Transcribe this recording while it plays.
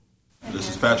This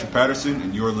is Patrick Patterson,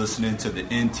 and you're listening to the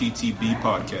NTTB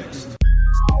Podcast.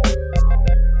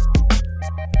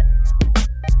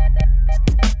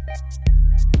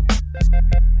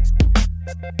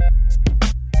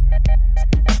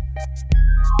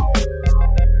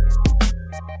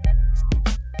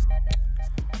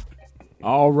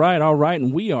 All right,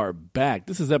 and we are back.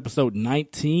 This is episode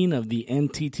 19 of the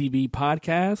NTTB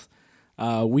podcast.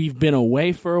 We've been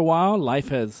away for a while.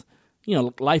 Life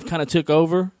kind of took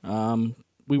over.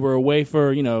 We were away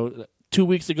for, 2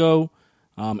 weeks ago.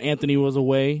 Anthony was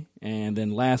away, and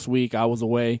then last week I was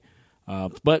away.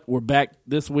 But we're back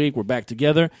this week. We're back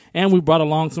together, and we brought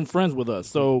along some friends with us.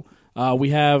 So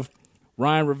we have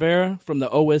Ryan Rivera from the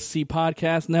OSC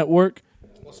Podcast Network.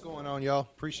 What's going on, y'all?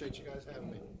 Appreciate you guys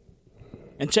having me.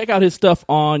 And check out his stuff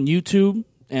on YouTube,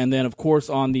 and then, of course,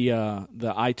 on the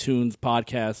iTunes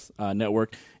Podcast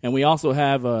Network. And we also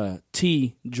have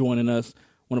T joining us,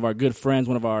 one of our good friends,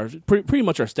 one of our pretty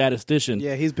much our statistician.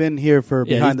 Yeah, he's been here for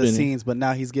behind the scenes, but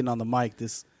now he's getting on the mic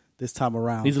this time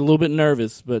around. He's a little bit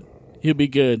nervous, but he'll be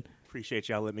good. Appreciate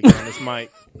y'all letting me get on this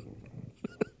mic.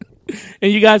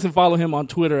 And you guys can follow him on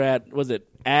Twitter at M3T?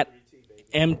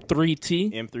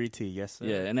 M3T, yes, sir.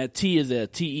 Yeah, and that T is a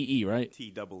T-E-E, right?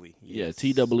 T-double-E. Yes. Yeah,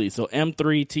 T-double-E. So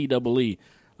M3T-double-E.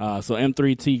 So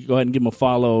M3T, go ahead and give him a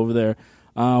follow over there.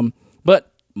 But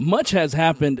much has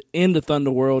happened in the Thunder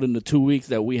world in the 2 weeks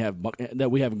that we have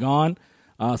gone.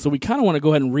 So we kind of want to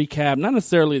go ahead and recap, not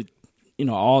necessarily,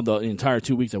 all the entire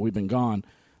 2 weeks that we've been gone,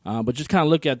 but just kind of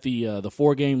look at the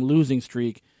 4-game losing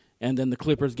streak, and then the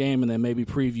Clippers game, and then maybe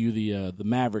preview the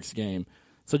Mavericks game.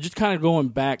 So just kind of going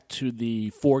back to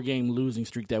the 4-game losing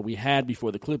streak that we had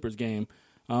before the Clippers game.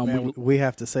 We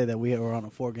have to say that we were on a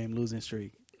 4-game losing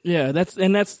streak. Yeah, that's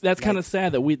kind of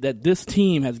sad that this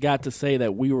team has got to say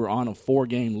that we were on a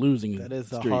 4-game losing streak. That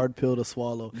is a hard pill to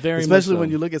swallow, especially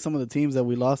when you look at some of the teams that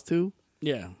we lost to.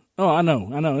 Yeah. Oh, I know,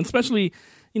 and especially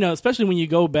when you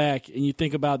go back and you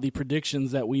think about the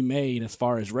predictions that we made as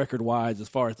far as record wise, as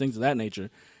far as things of that nature.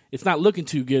 It's not looking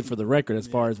too good for the record as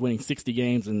far as winning 60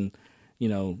 games and.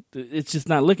 It's just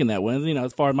not looking that way.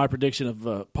 As far as my prediction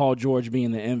of Paul George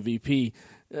being the MVP,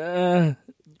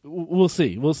 we'll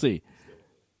see.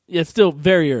 Yeah, it's still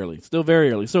very early.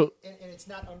 So, and it's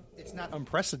not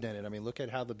unprecedented. I mean, look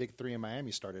at how the big three in Miami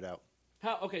started out.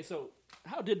 So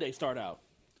how did they start out?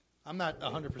 I'm not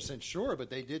 100% sure,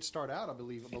 but they did start out, I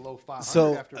believe, below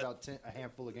 500 after about a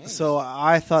handful of games. So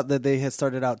I thought that they had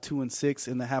started out 2-6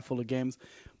 in the handful of games.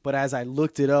 But as I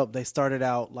looked it up, they started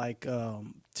out like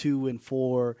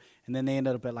 2-4, and then they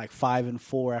ended up at like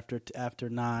 5-4 after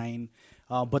 9.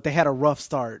 But they had a rough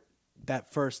start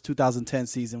that first 2010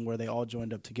 season where they all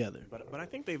joined up together. But I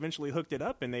think they eventually hooked it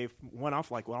up, and they went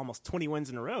off almost 20 wins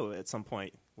in a row at some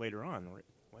point later on,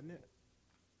 wasn't it?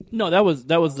 No, that was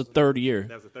the third year.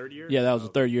 That was the third year? Yeah, that was the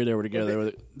third year they were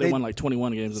together. They won like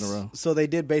 21 games in a row. So they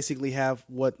did basically have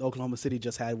what Oklahoma City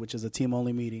just had, which is a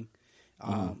team-only meeting.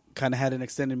 Kind of had an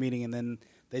extended meeting, and then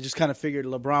they just kind of figured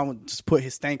LeBron would just put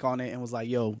his stank on it and was like,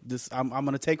 "Yo, I'm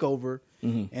going to take over,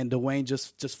 and Dwayne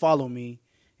just follow me,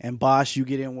 and Bosh, you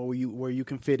get in where you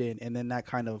can fit in," and then that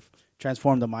kind of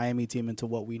transformed the Miami team into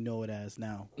what we know it as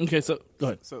now. Okay, so go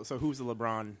ahead. So who's the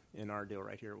LeBron in our deal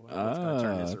right here? What's going to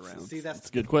turn this around? See, that's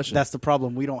a good question. That's the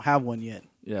problem. We don't have one yet.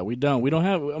 Yeah, we don't. We don't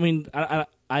have. I mean,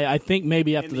 I think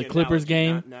maybe after the Clippers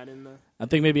game. I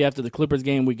think maybe after the Clippers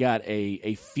game, we got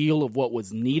a feel of what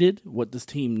was needed, what this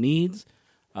team needs,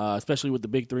 especially with the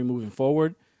big three moving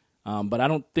forward. But I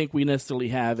don't think we necessarily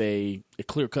have a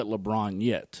clear-cut LeBron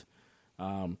yet.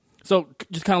 So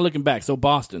just kind of looking back, so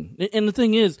Boston. And the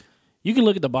thing is, you can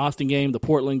look at the Boston game, the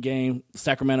Portland game, the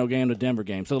Sacramento game, the Denver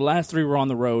game. So the last three were on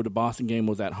the road. The Boston game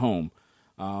was at home.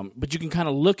 But you can kind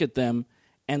of look at them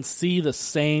and see the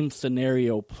same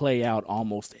scenario play out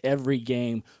almost every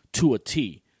game to a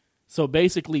T. So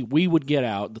basically, we would get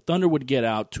out, the Thunder would get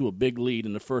out to a big lead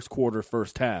in the first quarter,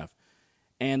 first half.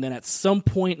 And then at some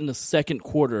point in the second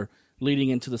quarter, leading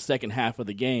into the second half of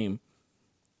the game,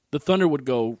 the Thunder would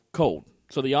go cold.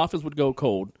 So the offense would go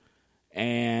cold,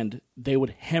 and they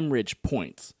would hemorrhage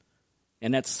points.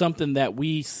 And that's something that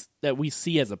we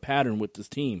see as a pattern with this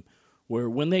team, where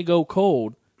when they go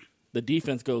cold, the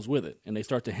defense goes with it, and they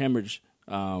start to hemorrhage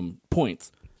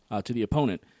points to the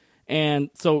opponent. And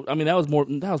so, I mean, that was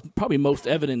probably most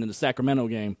evident in the Sacramento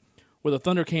game, where the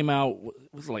Thunder came out,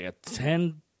 it was like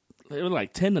 10-0,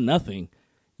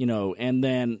 and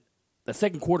then the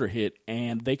second quarter hit,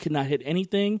 and they could not hit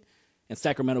anything, and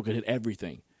Sacramento could hit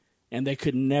everything, and they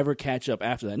could never catch up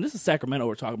after that. And this is Sacramento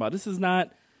we're talking about. This is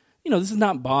not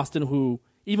Boston, who,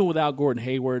 even without Gordon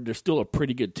Hayward, they're still a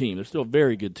pretty good team. They're still a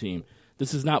very good team.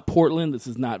 This is not Portland. This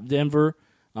is not Denver,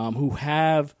 who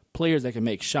have players that can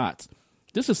make shots.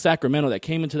 This is Sacramento that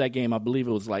came into that game. I believe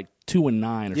it was like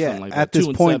 2-9 or something like that. At this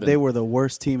point, 2-7. they were the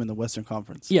worst team in the Western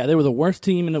Conference. Yeah, they were the worst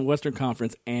team in the Western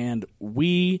Conference, and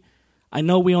I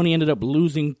know we only ended up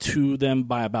losing to them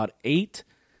by about 8.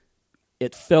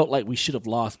 It felt like we should have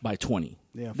lost by 20.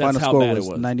 Yeah, that's final how score bad was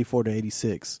it was.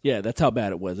 94-86. Yeah, that's how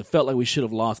bad it was. It felt like we should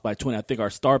have lost by 20. I think our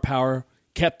star power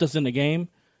kept us in the game,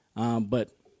 but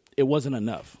it wasn't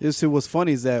enough. What's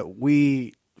funny is that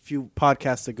a few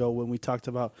podcasts ago when we talked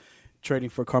about trading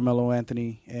for Carmelo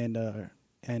Anthony and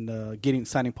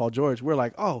signing Paul George, we're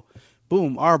like, oh,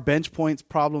 boom, our bench points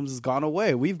problems has gone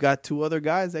away. We've got 2 other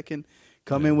guys that can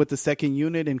come in with the second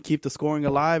unit and keep the scoring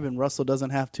alive, and Russell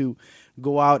doesn't have to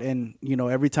go out and,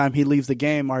 every time he leaves the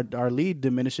game, our lead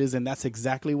diminishes, and that's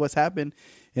exactly what's happened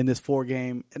in this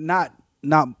 4-game. Not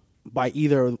by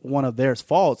either one of their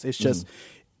faults. It's just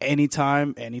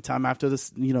anytime after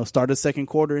this, start the second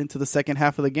quarter into the second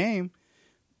half of the game,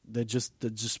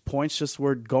 the points just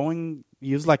were going.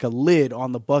 It was like a lid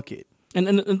on the bucket. And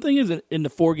the thing is, in the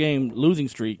 4-game losing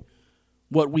streak,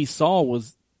 what we saw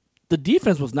was the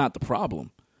defense was not the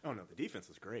problem. Oh no, the defense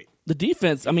was great. The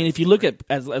defense. I mean, if you look at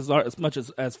as much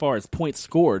as far as points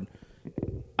scored,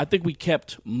 I think we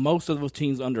kept most of those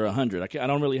teams under 100. I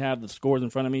don't really have the scores in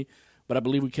front of me, but I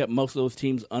believe we kept most of those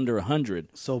teams under 100.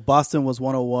 So Boston was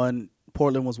 101,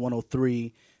 Portland was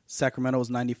 103, Sacramento was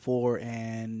 94,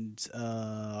 and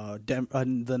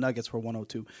the Nuggets were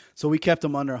 102. So we kept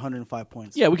them under 105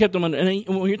 points. Yeah, we kept them under. And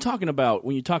when you're talking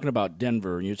about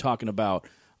Denver and you're talking about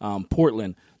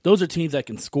Portland, those are teams that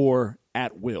can score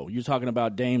at will. You're talking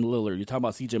about Dame Lillard. You're talking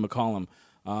about C.J. McCollum.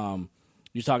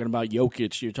 You're talking about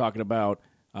Jokic. You're talking about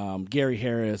Gary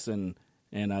Harris and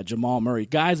Jamal Murray.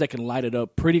 Guys that can light it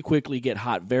up pretty quickly, get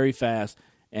hot very fast,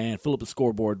 and fill up the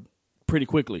scoreboard pretty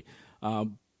quickly.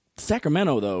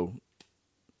 Sacramento, though,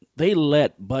 they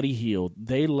let Buddy Hield.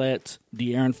 They let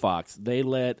De'Aaron Fox. They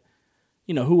let,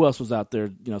 who else was out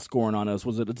there, scoring on us?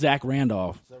 Was it Zach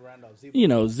Randolph?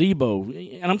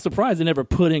 Zebo. And I'm surprised they never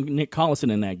put in Nick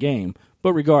Collison in that game.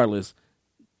 But regardless,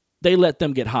 they let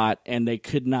them get hot, and they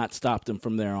could not stop them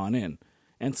from there on in.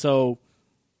 And so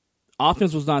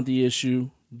offense was not the issue.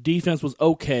 Defense was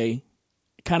okay.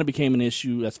 It kind of became an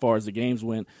issue as far as the games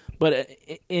went. But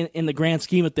in the grand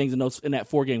scheme of things, in that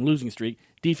 4-game losing streak,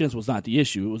 defense was not the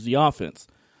issue. It was the offense.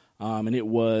 And it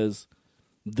was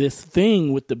this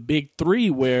thing with the big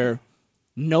 3 where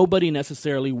nobody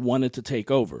necessarily wanted to take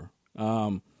over.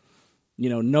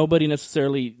 Nobody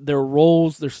necessarily, their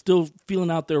roles, they're still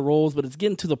feeling out their roles, but it's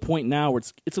getting to the point now where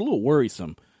it's a little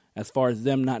worrisome as far as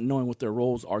them not knowing what their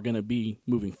roles are going to be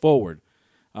moving forward.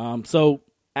 So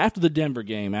after the Denver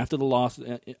game, after the loss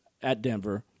at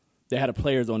Denver, they had a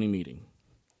players-only meeting.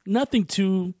 Nothing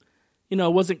too, it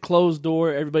wasn't closed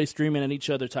door, everybody streaming at each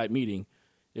other type meeting.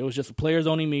 It was just a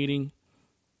players-only meeting.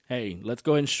 Hey, let's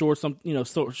go ahead and shore some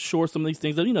of these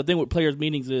things. The thing with players'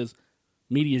 meetings is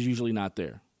media is usually not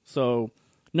there. So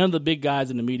none of the big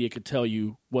guys in the media could tell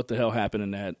you what the hell happened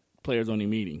in that players-only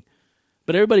meeting.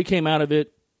 But everybody came out of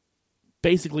it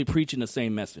basically preaching the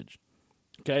same message.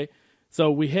 Okay?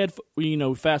 So we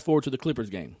fast forward to the Clippers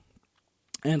game.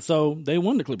 And so they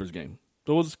won the Clippers game.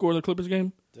 So what was the score of the Clippers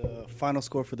game? The final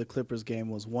score for the Clippers game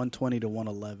was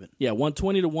 120-111. Yeah,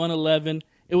 120-111.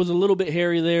 It was a little bit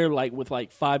hairy there, with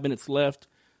 5 minutes left.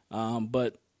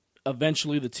 But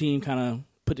eventually the team kind of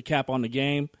put the cap on the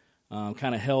game,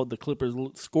 kind of held the Clippers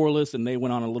scoreless, and they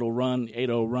went on a little run,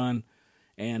 8-0 run,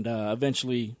 and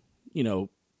eventually,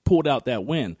 pulled out that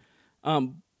win.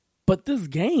 But this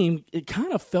game, it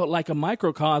kind of felt like a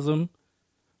microcosm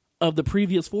of the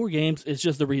previous 4 games. It's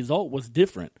just the result was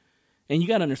different. And you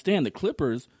got to understand, the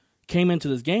Clippers came into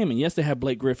this game, and yes, they have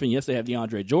Blake Griffin, yes, they have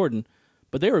DeAndre Jordan,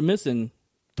 but they were missing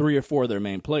 3 or 4 of their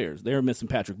main players. They were missing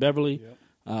Patrick Beverley,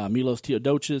 Milos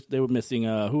Teodosic. They were missing,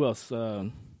 who else?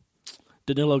 Danilo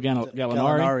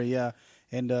Gallinari. Yeah.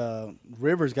 And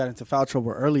Rivers got into foul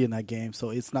trouble early in that game,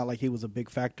 so it's not like he was a big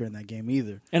factor in that game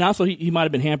either. And also, he might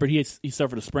have been hampered. He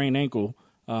suffered a sprained ankle,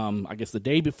 I guess the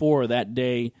day before or that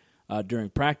day during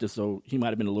practice, so he might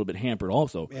have been a little bit hampered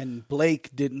also. And Blake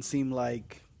didn't seem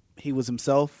like he was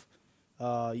himself.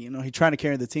 He trying to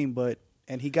carry the team,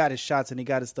 and he got his shots and he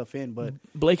got his stuff in. But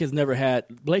Blake has never had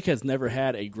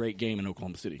a great game in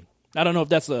Oklahoma City. I don't know if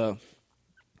that's a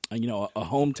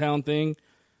hometown thing.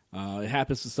 It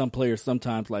happens to some players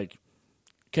sometimes. Like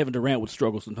Kevin Durant would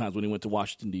struggle sometimes when he went to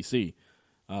Washington D.C.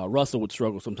 Russell would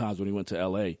struggle sometimes when he went to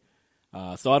L.A.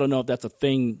 So I don't know if that's a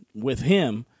thing with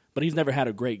him, but he's never had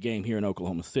a great game here in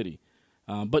Oklahoma City.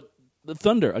 But the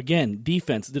Thunder, again,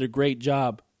 defense did a great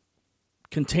job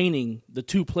containing the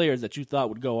 2 players that you thought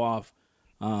would go off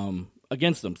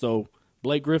against them. So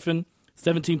Blake Griffin,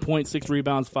 17 points, 6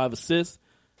 rebounds, 5 assists.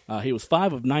 He was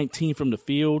 5 of 19 from the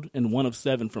field and 1 of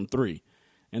 7 from 3.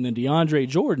 And then DeAndre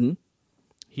Jordan,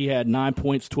 he had 9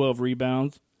 points, 12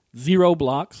 rebounds, 0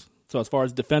 blocks. So as far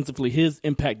as defensively, his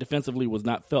impact defensively was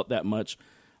not felt that much.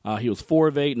 He was 4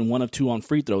 of 8 and 1 of 2 on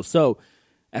free throws. So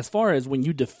as far as when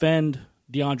you defend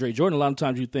DeAndre Jordan, a lot of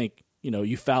times you think,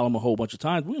 you foul him a whole bunch of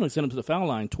times. We only sent him to the foul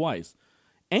line twice.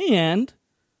 And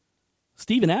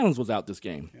Steven Adams was out this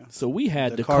game. Yeah. So we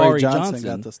had Dakari Johnson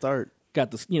got the start.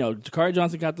 Dakari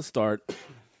Johnson got the start.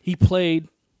 He played,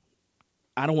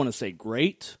 I don't want to say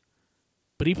great,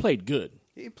 but he played good.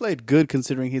 He played good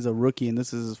considering he's a rookie and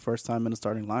this is his first time in the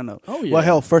starting lineup. Oh, yeah. Well,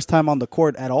 hell, first time on the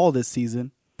court at all this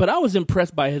season. But I was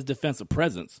impressed by his defensive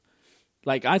presence.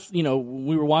 Like, when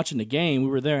we were watching the game, we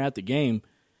were there at the game,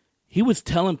 he was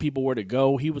telling people where to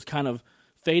go. He was kind of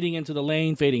fading into the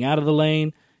lane, fading out of the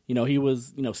lane. He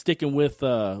was, sticking with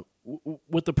the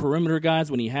perimeter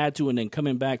guys when he had to and then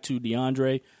coming back to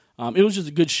DeAndre. It was just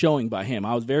a good showing by him.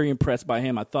 I was very impressed by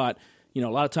him. I thought, a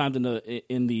lot of times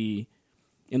in the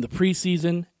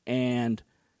preseason and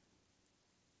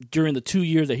during the 2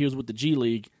 years that he was with the G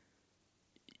League,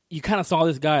 you kind of saw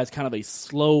this guy as kind of a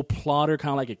slow plotter,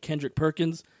 kind of like a Kendrick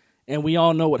Perkins. And we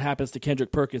all know what happens to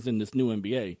Kendrick Perkins in this new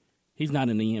NBA. He's not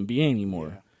in the NBA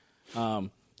anymore. Yeah.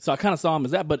 So I kind of saw him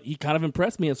as that, but he kind of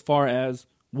impressed me as far as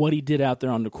what he did out there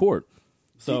on the court.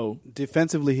 So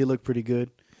defensively, he looked pretty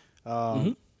good.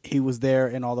 He was there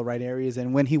in all the right areas,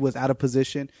 and when he was out of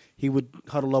position, he would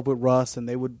huddle up with Russ, and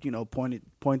they would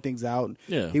point things out.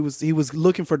 Yeah. He was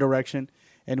looking for direction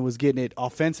and was getting it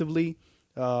offensively.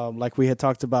 Like we had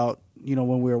talked about,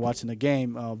 when we were watching the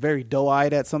game, very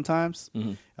doe-eyed at sometimes,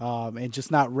 and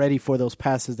just not ready for those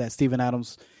passes that Steven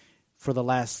Adams for the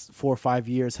last 4 or 5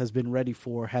 years has been ready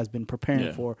for, has been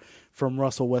preparing for, from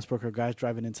Russell Westbrook or guys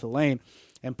driving into the lane.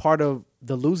 And part of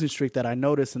the losing streak that I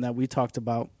noticed and that we talked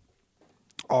about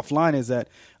offline is that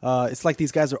it's like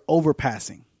these guys are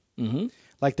overpassing. Mm-hmm.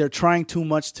 Like they're trying too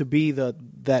much to be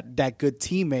that good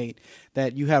teammate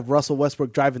that you have Russell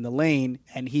Westbrook driving the lane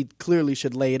and he clearly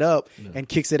should lay it up and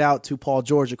kicks it out to Paul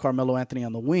George or Carmelo Anthony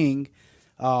on the wing,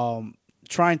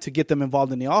 trying to get them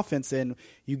involved in the offense, and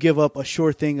you give up a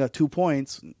sure thing of 2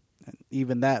 points.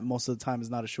 Even that most of the time is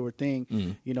not a sure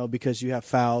thing, because you have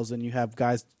fouls and you have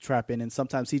guys trapping, and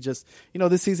sometimes he just,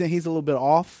 this season he's a little bit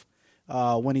off.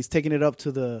 When he's taking it up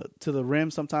to the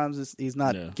rim, sometimes he's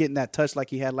not getting that touch like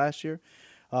he had last year.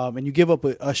 And you give up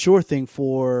a sure thing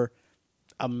for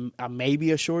a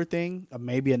maybe a sure thing, a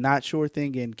maybe a not sure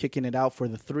thing, and kicking it out for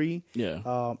the 3.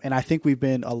 Yeah. And I think we've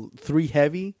been 3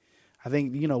 heavy. I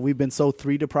think, we've been so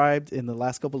 3 deprived in the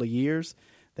last couple of years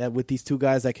that with these 2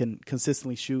 guys that can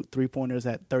consistently shoot 3-pointers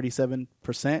at 37%,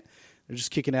 they're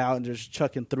just kicking it out and just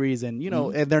chucking threes. And,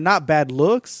 and they're not bad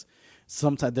looks.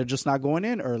 Sometimes they're just not going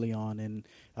in early on. And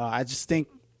I just think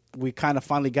we kind of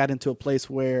finally got into a place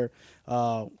where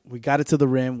we got it to the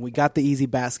rim. We got the easy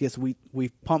baskets. We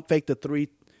pump faked the 3,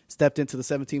 stepped into the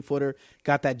 17-footer,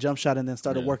 got that jump shot, and then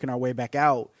started working our way back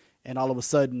out. And all of a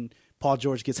sudden, Paul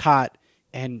George gets hot.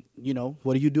 And,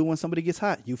 what do you do when somebody gets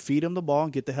hot? You feed him the ball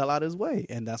and get the hell out of his way.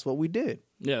 And that's what we did.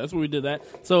 Yeah, that's what we did that.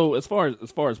 So as far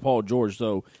as Paul George,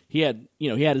 so he had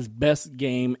his best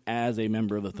game as a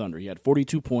member of the Thunder. He had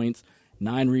 42 points,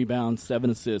 9 rebounds, 7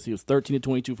 assists. He was 13 of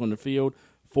 22 from the field,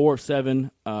 4 of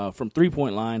 7 from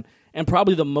three-point line, and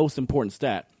probably the most important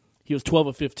stat, he was 12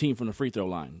 of 15 from the free throw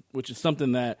line, which is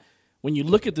something that when you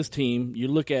look at this team, you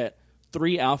look at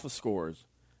 3 alpha scorers,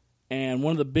 and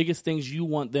one of the biggest things you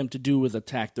want them to do is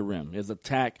attack the rim, is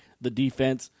attack the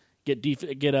defense, get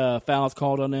fouls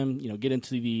called on them, get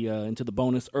into the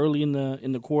bonus early in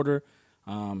the quarter,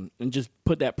 and just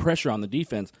put that pressure on the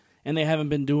defense. And they haven't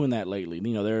been doing that lately.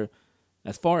 They're,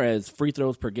 as far as free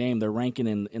throws per game, they're ranking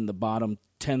in the bottom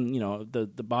 10,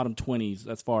 the bottom 20s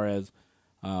as far as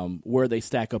where they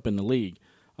stack up in the league.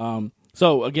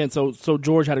 So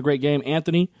George had a great game.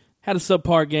 Anthony had a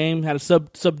subpar game, had a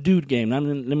subdued game. Let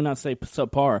me not say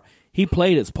subpar. He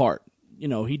played his part.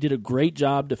 He did a great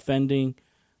job defending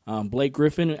Blake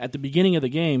Griffin. At the beginning of the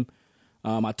game,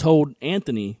 I told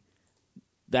Anthony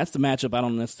that's the matchup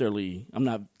I'm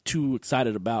not too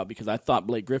excited about, because I thought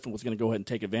Blake Griffin was going to go ahead and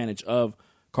take advantage of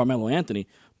Carmelo Anthony.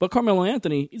 But Carmelo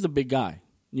Anthony, he's a big guy.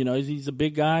 He's a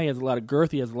big guy. He has a lot of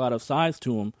girth. He has a lot of size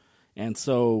to him. And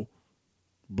so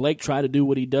Blake tried to do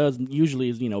what he does usually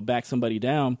is, back somebody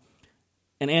down.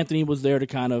 And Anthony was there to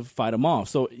kind of fight him off.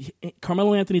 So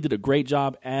Carmelo Anthony did a great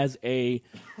job as a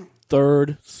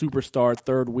third superstar,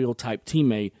 third wheel type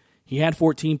teammate. He had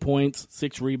 14 points,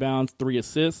 6 rebounds, 3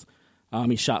 assists.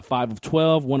 He shot 5 of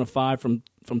 12, 1 of 5 from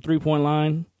 3-point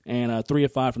line, and 3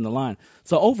 of 5 from the line.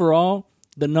 So overall,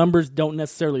 the numbers don't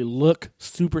necessarily look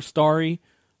super starry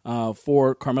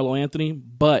for Carmelo Anthony,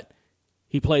 but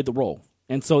he played the role.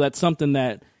 And so that's something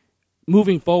that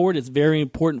moving forward is very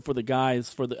important for the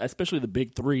guys, especially the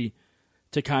big three,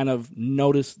 to kind of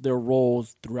notice their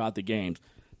roles throughout the games.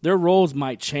 Their roles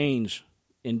might change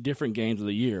in different games of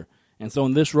the year. And so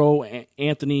in this role,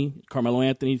 Carmelo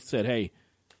Anthony said, "Hey,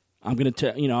 I'm going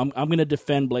to I'm going to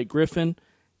defend Blake Griffin,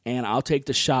 and I'll take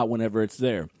the shot whenever it's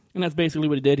there." And that's basically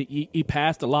what he did. He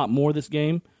passed a lot more this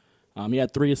game. He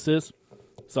had 3 assists.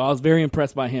 So I was very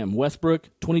impressed by him. Westbrook,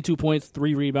 22 points,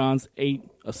 3 rebounds, 8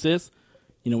 assists.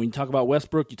 When you talk about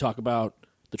Westbrook, you talk about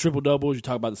the triple-doubles, you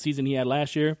talk about the season he had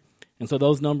last year. And so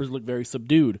those numbers look very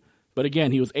subdued. But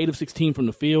again, he was 8 of 16 from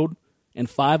the field and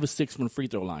 5 of 6 from the free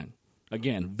throw line.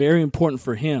 Again, very important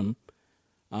for him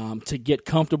to get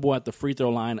comfortable at the free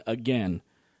throw line again.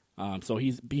 So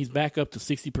he's back up to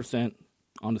 60%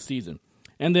 on the season.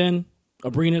 And then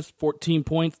Abrines, 14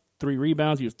 points, 3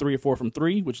 rebounds. He was 3 of 4 from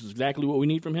 3, which is exactly what we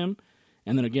need from him.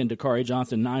 And then again, Dakari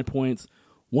Johnson, 9 points,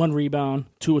 1 rebound,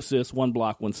 2 assists, 1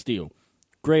 block, 1 steal.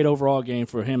 Great overall game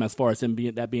for him as far as him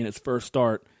being his first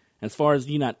start. As far as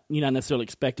you're not necessarily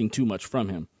expecting too much from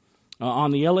him.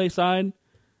 On the LA side,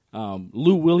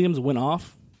 Lou Williams went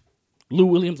off. Lou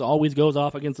Williams always goes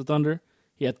off against the Thunder.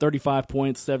 He had 35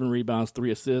 points, 7 rebounds,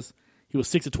 3 assists. He was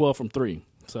 6 of 12 from 3.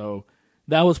 So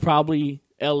that was probably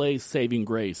LA's saving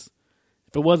grace.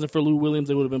 If it wasn't for Lou Williams,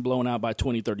 it would have been blown out by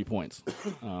 20, 30 points.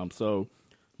 So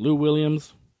Lou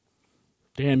Williams,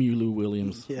 damn you, Lou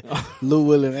Williams. Yeah. Lou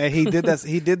Williams, and he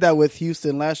did that with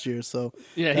Houston last year. So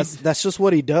yeah, that's just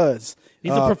what he does.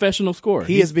 He's a professional scorer.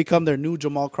 He has become their new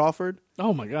Jamal Crawford.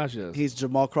 Oh my gosh, yes. He's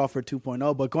Jamal Crawford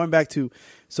 2.0. But going back to,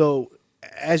 so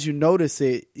as you notice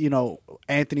it,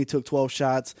 Anthony took 12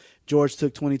 shots, George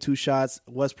took 22 shots,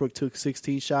 Westbrook took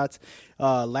 16 shots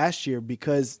last year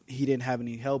because he didn't have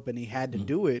any help and he had to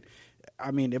do it. I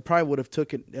mean, it probably would have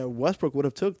Westbrook would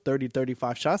have took 30,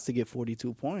 35 shots to get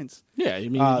 42 points. Yeah, I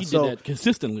mean, he did that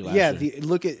consistently last year.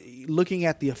 Yeah, looking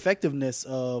at the effectiveness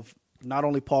of not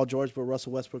only Paul George, but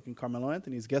Russell Westbrook and Carmelo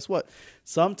Anthony, guess what?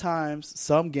 Sometimes,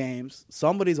 some games,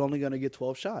 somebody's only going to get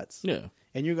 12 shots. Yeah.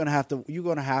 And you're going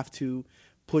to have to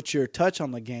put your touch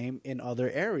on the game in other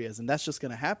areas. And that's just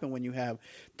going to happen when you have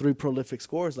 3 prolific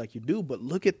scorers like you do. But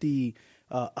look at the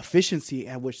efficiency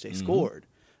at which they scored.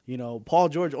 Paul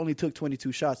George only took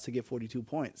 22 shots to get 42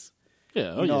 points.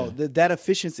 Yeah, that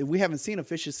efficiency, we haven't seen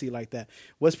efficiency like that.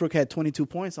 Westbrook had 22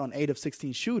 points on 8 of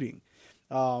 16 shooting.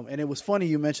 And it was funny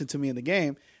you mentioned to me in the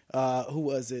game, who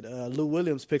was it? Lou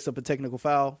Williams picks up a technical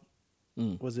foul.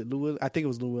 Was it Lou Williams? I think it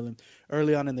was Lou Williams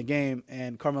early on in the game,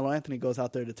 and Carmelo Anthony goes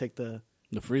out there to take the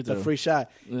free shot.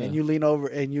 Yeah. And you lean over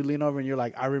and you're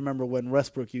like, I remember when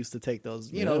Westbrook used to take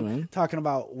those, talking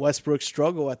about Westbrook's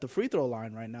struggle at the free throw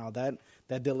line right now.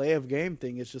 That delay of game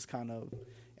thing is just kind of,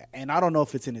 and I don't know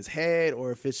if it's in his head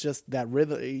or if it's just that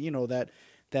rhythm,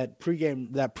 that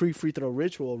pregame, that pre-free throw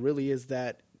ritual really is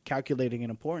that calculating and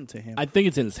important to him. I think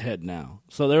it's in his head now.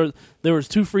 So there was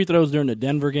 2 free throws during the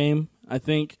Denver game, I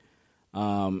think,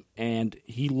 and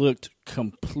he looked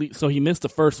complete. So he missed the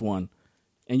first one,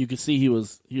 and you could see he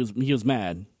was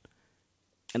mad.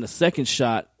 And the second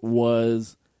shot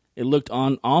it looked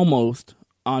almost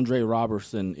Andre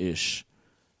Robertson-ish.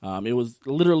 It was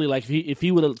literally like if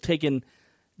he would have taken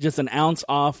just an ounce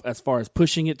off as far as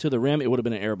pushing it to the rim, it would have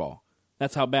been an air ball.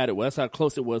 That's how bad it was. That's how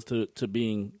close it was to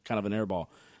being kind of an air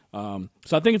ball. So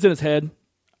I think it's in his head.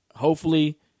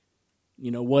 Hopefully,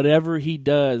 whatever he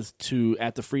does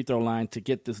at the free throw line to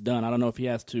get this done. I don't know if he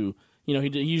has to. He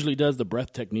usually does the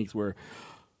breath techniques where,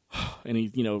 and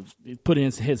he put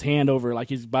his hand over like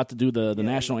he's about to do the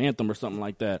national anthem or something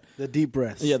like that. The deep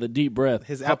breath. Yeah, the deep breath.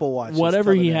 His Apple Watch.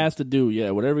 Whatever he has to do.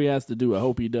 Yeah, whatever he has to do. I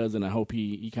hope he does, and I hope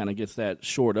he kind of gets that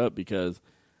shored up because,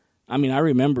 I mean, I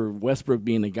remember Westbrook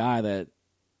being the guy that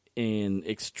in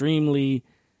extremely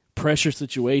pressure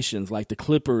situations like the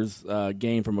Clippers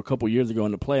game from a couple years ago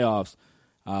in the playoffs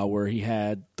where he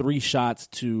had 3 shots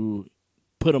to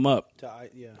put him up.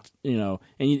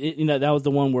 And that was the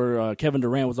one where Kevin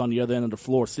Durant was on the other end of the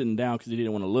floor sitting down because he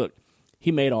didn't want to look.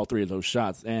 He made all 3 of those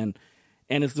shots. And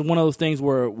it's one of those things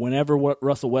where whenever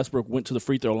Russell Westbrook went to the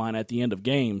free throw line at the end of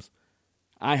games,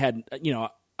 I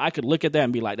could look at that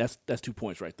and be like, that's 2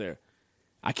 points right there.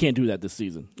 I can't do that this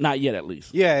season. Not yet, at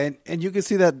least. Yeah, and you can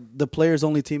see that the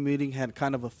players-only team meeting had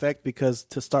kind of effect because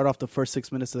to start off the first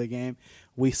 6 minutes of the game,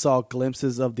 we saw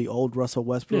glimpses of the old Russell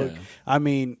Westbrook. Yeah. I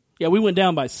mean... Yeah, we went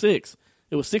down by 6.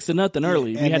 It was 6-0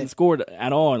 early. We hadn't scored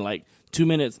at all in like 2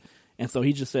 minutes. And so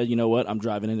he just said, you know what, I'm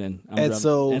driving it in.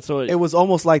 So it was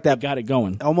almost like that. Got it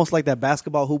going. Almost like that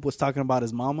basketball hoop was talking about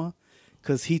his mama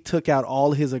because he took out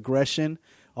all his aggression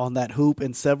on that hoop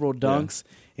and several dunks,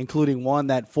 including one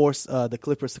that forced the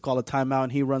Clippers to call a timeout,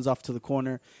 and he runs off to the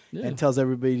corner and tells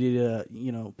everybody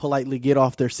to, politely get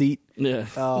off their seat. Yeah.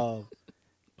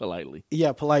 Politely.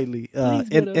 Yeah, politely.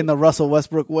 In the Russell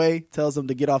Westbrook way, tells them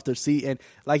to get off their seat. And,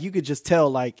 you could just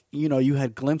tell, you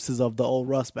had glimpses of the old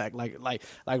Russ back. Like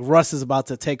Russ is about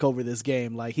to take over this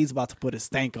game. Like, he's about to put his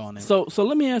stank on it. So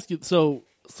let me ask you, so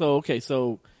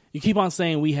you keep on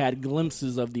saying we had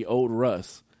glimpses of the old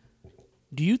Russ.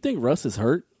 Do you think Russ is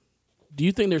hurt? Do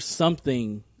you think there's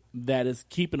something that is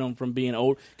keeping him from being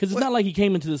old? Because it's not like he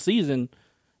came into the season,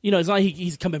 it's not like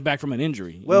he's coming back from an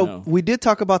injury. Well, we did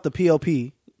talk about the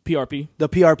PRP. The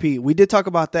PRP. We did talk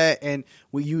about that, and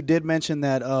you did mention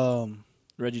that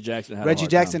Reggie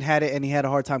Jackson had it, and he had a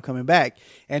hard time coming back.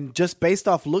 And just based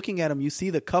off looking at him, you see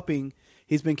the cupping.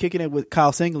 He's been kicking it with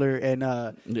Kyle Singler and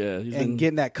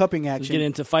getting that cupping action. Getting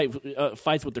into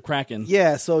fights with the Kraken.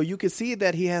 Yeah, so you can see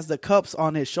that he has the cups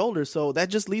on his shoulder. So that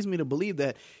just leads me to believe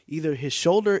that either his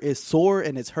shoulder is sore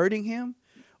and it's hurting him,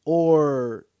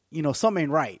 or something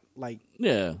ain't right.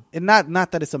 And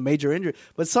not that it's a major injury,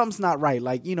 but something's not right.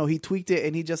 He tweaked it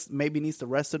and he just maybe needs to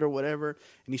rest it or whatever,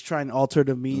 and he's trying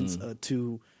alternative means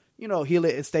to heal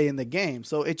it and stay in the game.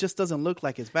 So it just doesn't look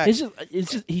like it's back.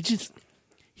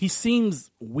 He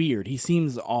seems weird. He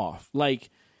seems off.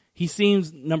 He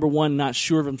seems, number one, not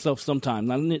sure of himself sometimes.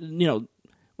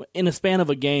 In a span of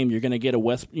a game, you're going to get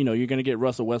you're going to get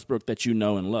Russell Westbrook that you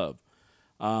know and love.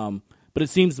 But it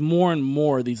seems more and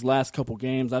more these last couple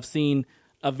games, I've seen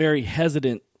a very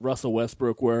hesitant Russell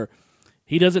Westbrook where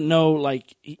he doesn't know,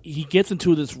 he gets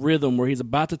into this rhythm where he's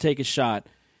about to take a shot.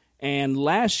 And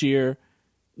last year,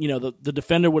 the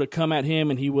defender would have come at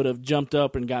him and he would have jumped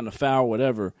up and gotten a foul or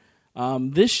whatever.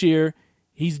 This year,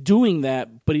 he's doing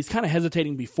that, but he's kind of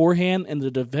hesitating beforehand, and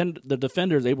the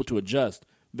defender is able to adjust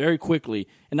very quickly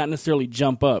and not necessarily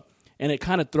jump up. And it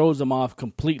kind of throws him off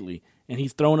completely. And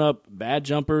he's thrown up bad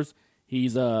jumpers.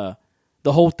 He's the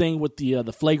whole thing with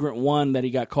the flagrant one that he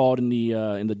got called in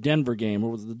the Denver game,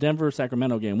 or was it the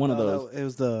Denver-Sacramento game? One of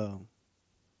those.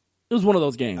 It was one of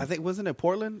those games. I think, wasn't it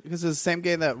Portland? Because it's the same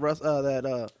game that Russ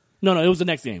No, it was the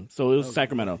next game. So it was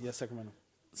Sacramento. Yeah, Sacramento.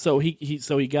 So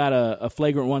he got a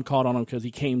flagrant one called on him because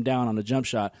he came down on a jump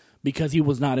shot because he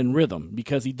was not in rhythm,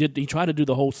 because he tried to do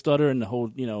the whole stutter and the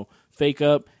whole fake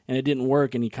up, and it didn't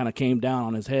work, and he kind of came down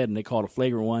on his head, and they called a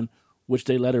flagrant one, which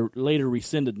they later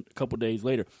rescinded a couple days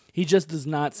later. He just does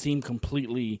not seem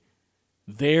completely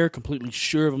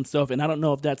sure of himself, and I don't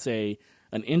know if that's an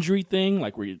injury thing,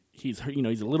 where he's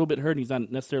a little bit hurt and he's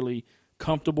not necessarily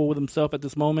comfortable with himself at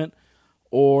this moment,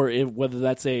 or whether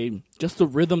that's just a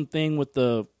rhythm thing with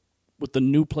the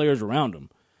new players around him.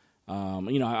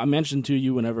 I mentioned to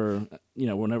you whenever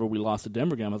we lost the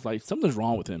Denver game, I was like, something's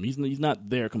wrong with him. He's not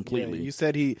there completely. Yeah, you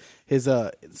said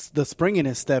the spring in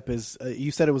his step is.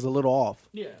 You said it was a little off.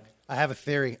 Yeah, I have a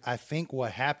theory. I think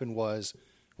what happened was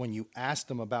when you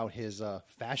asked him about his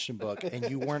fashion book and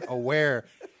you weren't aware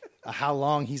of how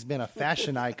long he's been a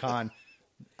fashion icon.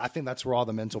 I think that's where all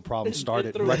the mental problems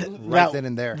started, right then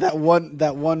and there. That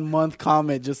 1 month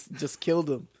comment just killed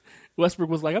him. Westbrook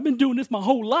was like, I've been doing this my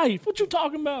whole life. What you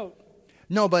talking about?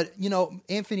 No, but,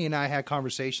 Anthony and I had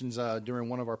conversations during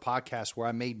one of our podcasts where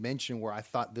I made mention where I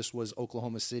thought this was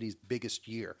Oklahoma City's biggest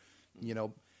year,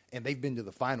 and they've been to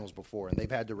the finals before, and they've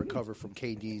had to recover from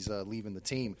KD's leaving the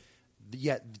team.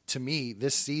 Yet, to me,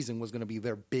 this season was going to be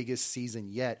their biggest season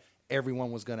yet.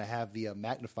 Everyone was going to have the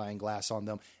magnifying glass on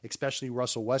them, especially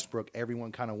Russell Westbrook.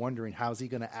 Everyone kind of wondering how's he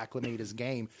going to acclimate his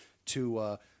game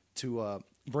to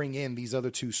bring in these other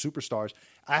two superstars.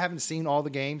 I haven't seen all the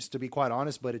games, to be quite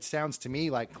honest, but it sounds to me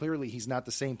like clearly he's not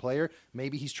the same player.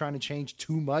 Maybe he's trying to change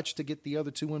too much to get the other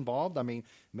two involved. I mean,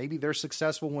 maybe they're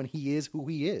successful when he is who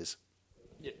he is.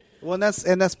 Yeah. Well,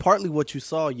 and that's partly what you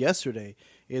saw yesterday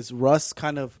is Russ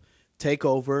kind of take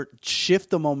over, shift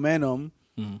the momentum,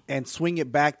 and swing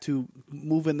it back to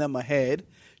moving them ahead,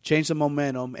 change the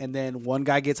momentum, and then one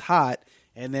guy gets hot,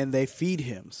 and then they feed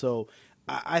him. So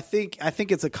I think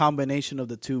it's a combination of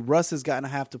the two. Russ is going to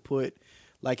have to put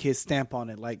his stamp on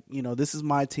it. This is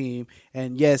my team,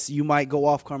 and yes, you might go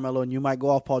off Carmelo and you might go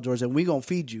off Paul George, and we're going to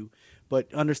feed you.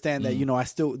 But understand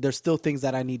that, there's still things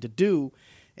that I need to do.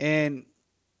 And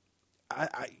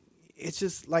it's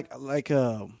just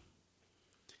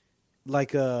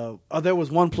there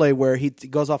was one play where he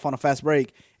goes off on a fast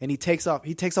break and he takes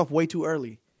off way too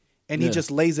early. And he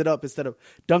just lays it up instead of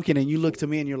dunking. And you look to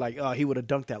me and you're like, oh, he would have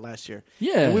dunked that last year.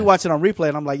 Yeah. And we watch it on replay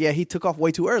and I'm like, yeah, he took off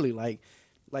way too early. Like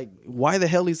why the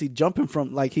hell is he jumping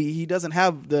from? He doesn't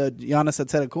have the Giannis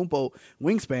Antetokounmpo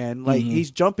wingspan. He's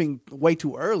jumping way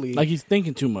too early. He's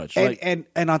thinking too much. And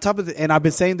on top of it, and I've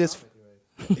been saying this,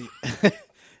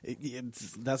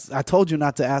 I told you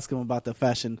not to ask him about the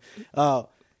fashion.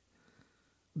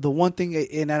 The one thing,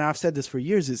 and I've said this for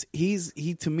years, is he's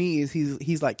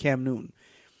like Cam Newton.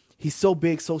 He's so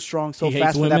big, so strong, so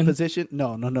fast for that position.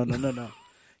 No.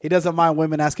 He doesn't mind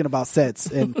women asking about sets,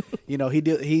 and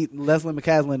Leslie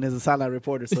McCaslin is a sideline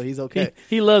reporter, so he's okay.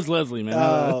 He loves Leslie,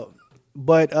 man.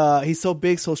 But he's so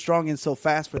big, so strong, and so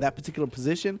fast for that particular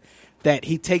position that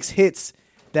he takes hits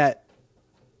that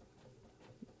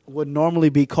would normally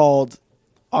be called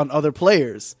on other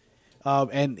players.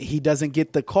 And he doesn't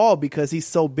get the call because he's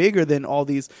so bigger than all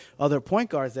these other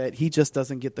point guards that he just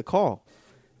doesn't get the call.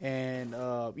 And,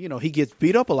 he gets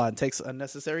beat up a lot and takes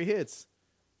unnecessary hits.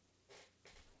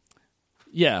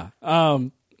 Yeah.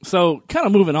 So kind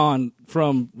of moving on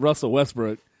from Russell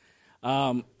Westbrook,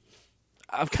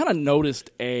 I've kind of noticed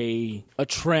a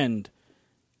trend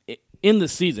in the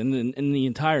season, in the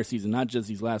entire season, not just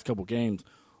these last couple games,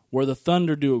 where the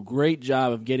Thunder do a great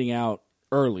job of getting out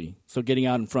early, so getting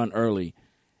out in front early,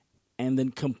 and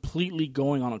then completely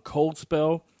going on a cold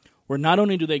spell, where not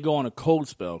only do they go on a cold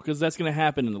spell, because that's going to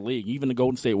happen in the league, even the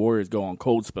Golden State Warriors go on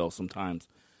cold spells sometimes,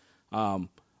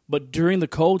 but during the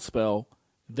cold spell,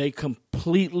 they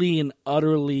completely and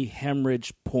utterly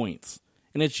hemorrhage points.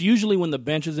 And it's usually when the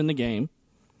bench is in the game.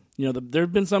 There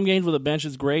have been some games where the bench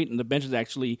is great, and the bench has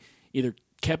actually either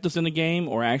kept us in the game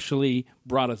or actually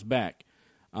brought us back.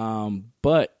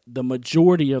 But the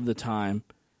majority of the time,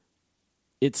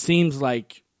 it seems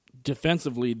like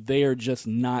defensively they are just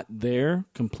not there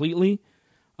completely,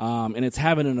 and it's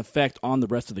having an effect on the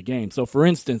rest of the game. So, for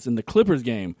instance, in the Clippers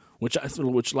game, which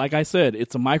like I said,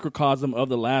 it's a microcosm of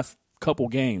the last couple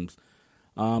games,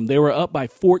 they were up by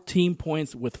 14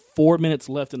 points with 4 minutes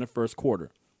left in the first quarter.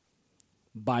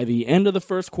 By the end of the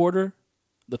first quarter,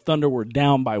 the Thunder were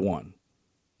down by 1,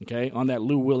 okay, on that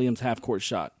Lou Williams half-court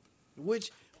shot.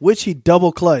 Which he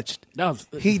double clutched.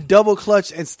 He double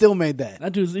clutched and still made that.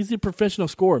 That he's a professional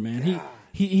scorer, man.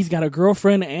 He's got a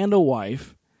girlfriend and a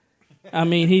wife. I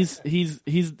mean, he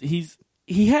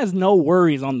has no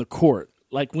worries on the court.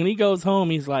 Like when he goes home,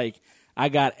 he's like, I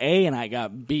got A and I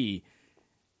got B.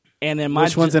 And then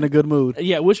which one's in a good mood?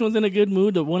 Yeah, which one's in a good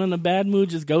mood? The one in a bad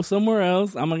mood, just go somewhere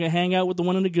else. I'm gonna hang out with the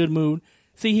one in a good mood.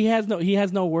 See, he has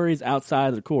no worries outside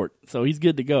of the court, so he's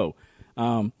good to go.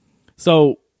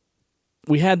 So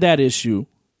we had that issue,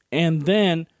 and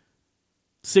then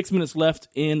 6 minutes left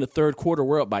in the third quarter,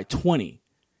 we're up by 20,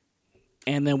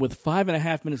 and then with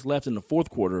 5.5 minutes left in the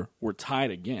fourth quarter, we're tied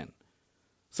again.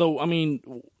 So I mean,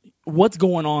 what's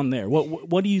going on there?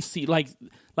 What do you see? Like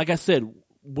I said,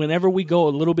 whenever we go a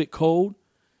little bit cold,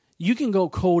 you can go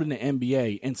cold in the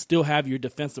NBA and still have your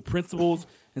defensive principles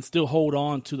and still hold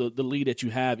on to the lead that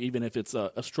you have, even if it's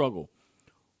a struggle.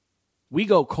 We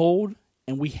go cold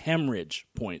and we hemorrhage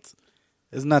points.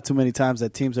 There's not too many times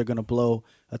that teams are going to blow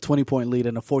a 20-point lead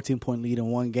and a 14-point lead in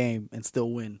one game and still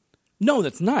win. No,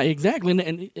 that's not. Exactly.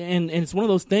 And it's one of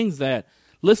those things that,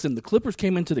 listen, the Clippers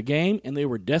came into the game and they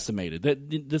were decimated.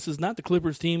 This is not the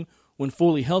Clippers team when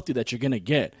fully healthy that you're going to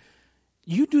get.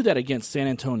 You do that against San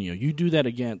Antonio. You do that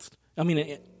against,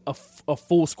 a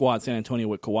full squad San Antonio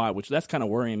with Kawhi, which that's kind of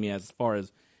worrying me as far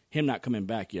as him not coming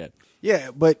back yet.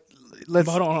 Yeah, but let's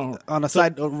hold on. On a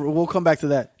side, we'll come back to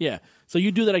that. Yeah, so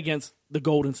you do that against the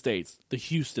Golden States, the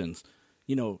Houstons,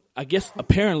 I guess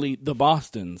apparently the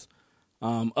Bostons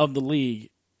of the league,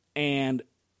 and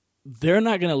they're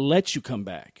not going to let you come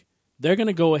back. They're going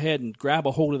to go ahead and grab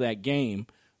a hold of that game,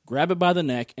 grab it by the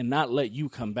neck, and not let you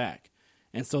come back.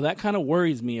 And so that kind of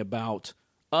worries me about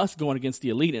us going against the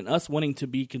elite and us wanting to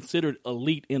be considered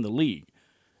elite in the league.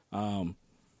 So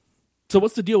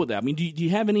what's the deal with that? I mean, do you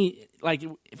have any, like,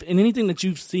 in anything that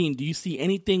you've seen, do you see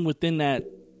anything within that,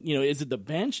 is it the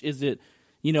bench? Is it,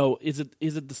 is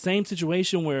it the same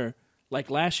situation where, like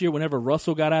last year, whenever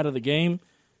Russell got out of the game,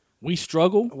 we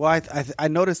struggle? Well, I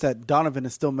noticed that Donovan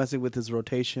is still messing with his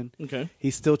rotation. Okay.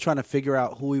 He's still trying to figure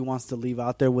out who he wants to leave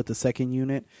out there with the second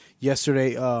unit.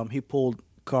 Yesterday, he pulled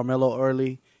Carmelo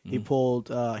early.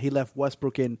 Mm-hmm. He left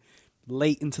Westbrook in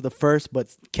late into the first, but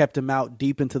kept him out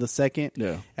deep into the second.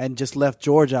 Yeah. And just left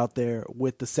George out there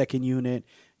with the second unit.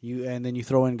 And then you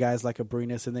throw in guys like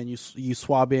Abrines, and then you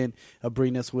swab in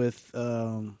Abrines with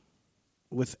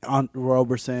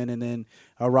Robertson, and then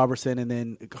Robertson, and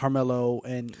then Carmelo,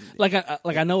 and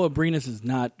I know Abrines is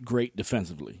not great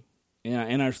defensively, and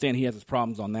I understand he has his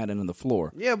problems on that end of the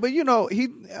floor. Yeah, but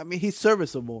he's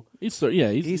serviceable. He's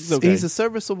okay. He's a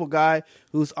serviceable guy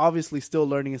who's obviously still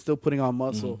learning and still putting on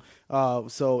muscle. Mm-hmm.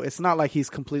 So it's not like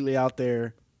he's completely out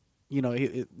there,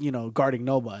 guarding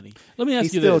nobody. Let me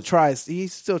ask you this.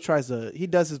 He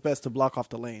does his best to block off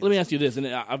the lane. Let me ask you this, and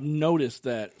I've noticed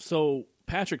that. So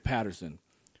Patrick Patterson,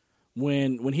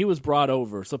 when he was brought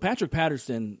over. So Patrick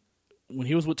Patterson, when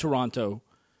he was with Toronto,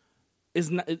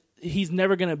 he's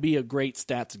never going to be a great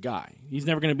stats guy. He's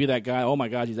never going to be that guy, oh my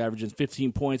God, he's averaging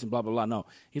 15 points and blah, blah, blah. No,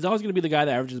 he's always going to be the guy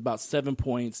that averages about 7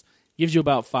 points, gives you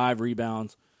about 5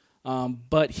 rebounds.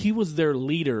 But he was their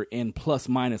leader in plus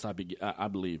minus, I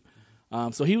believe.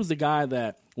 So he was the guy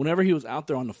that whenever he was out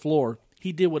there on the floor,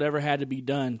 he did whatever had to be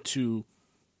done to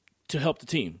help the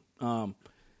team.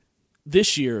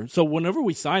 This year, so whenever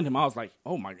we signed him, I was like,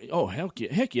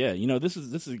 heck yeah. You know, this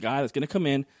is a guy that's going to come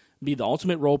in, be the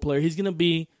ultimate role player. He's going to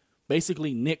be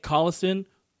basically Nick Collison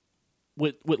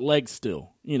with legs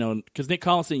still, you know, because Nick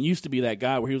Collison used to be that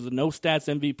guy where he was a no-stats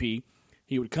MVP.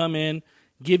 He would come in,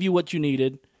 give you what you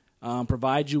needed,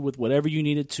 provide you with whatever you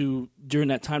needed to during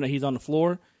that time that he's on the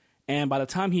floor, and by the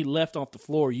time he left off the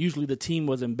floor, usually the team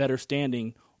was in better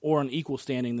standing or an equal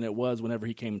standing than it was whenever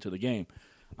he came into the game.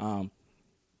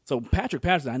 So Patrick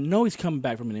Patterson, I know he's coming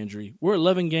back from an injury. We're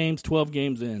 11 games, 12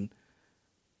 games in.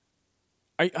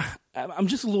 I'm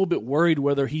just a little bit worried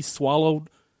whether he swallowed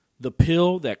the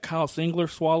pill that Kyle Singler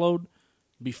swallowed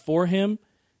before him,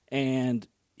 and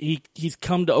he's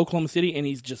come to Oklahoma City and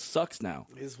he's just sucks now.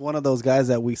 He's one of those guys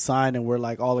that we sign and we're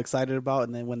like all excited about,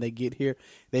 and then when they get here,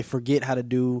 they forget how to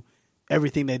do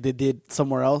everything they did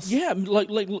somewhere else. Yeah, like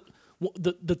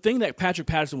the thing that Patrick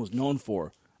Patterson was known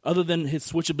for, other than his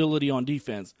switchability on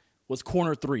defense, was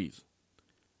corner threes.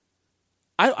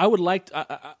 I would like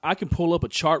I can pull up a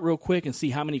chart real quick and see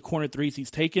how many corner threes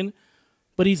he's taken,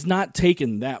 but he's not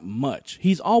taken that much.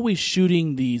 He's always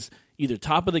shooting these either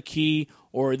top of the key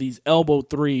or these elbow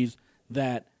threes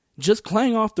that just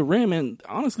clang off the rim, and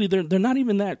honestly, they're not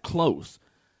even that close.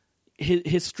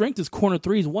 His strength is corner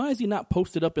threes. Why is he not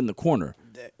posted up in the corner?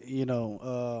 You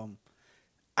know,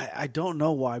 I don't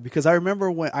know why, because I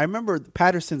remember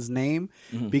Patterson's name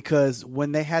because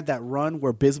when they had that run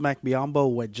where Bismack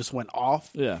Biyombo just went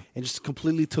off and just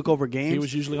completely took over games. He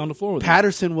was usually on the floor with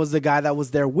Patterson was the guy that was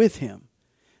there with him.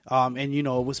 And, you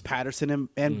know, it was Patterson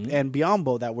and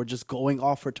Biyombo that were just going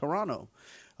off for Toronto.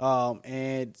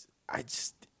 And I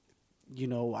just, you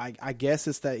know, I guess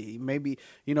it's that maybe,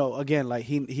 you know, again, like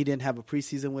he didn't have a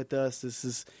preseason with us. This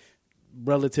is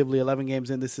relatively 11 games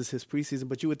in. This is his preseason.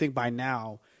 But you would think by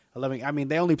now, 11, I mean,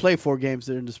 they only play 4 games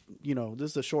during this, you know,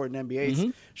 this is a shortened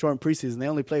NBA, shortened preseason. They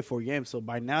only play 4 games. So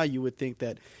by now you would think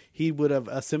that he would have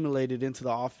assimilated into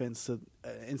the offense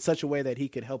in such a way that he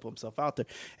could help himself out there.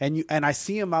 And I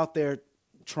see him out there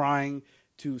trying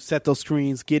to set those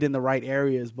screens, get in the right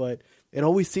areas, but it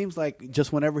always seems like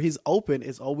just whenever he's open,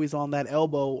 it's always on that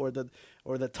elbow or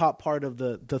the top part of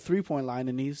the 3-point line,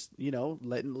 and he's, you know,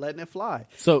 letting it fly.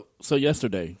 So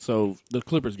yesterday, the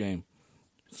Clippers game.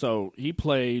 So he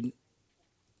played.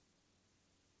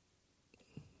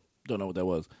 Don't know what that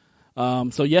was.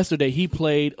 So yesterday he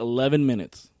played 11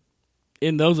 minutes.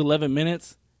 In those 11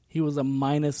 minutes, he was a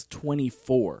minus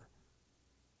 24.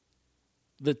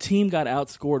 The team got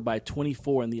outscored by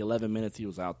 24 in the 11 minutes he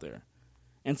was out there.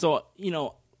 And so, you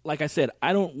know, like I said,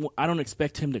 I don't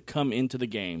expect him to come into the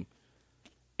game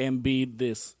and be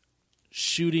this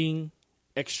shooting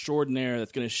extraordinaire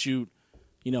that's going to shoot,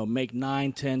 you know, make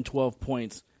 9, 10, 12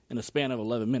 points in a span of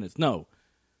 11 minutes. No.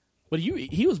 But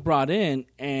he was brought in,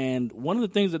 and one of the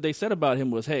things that they said about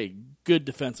him was, hey, good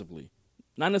defensively.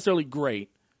 Not necessarily great,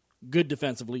 good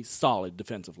defensively, solid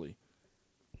defensively.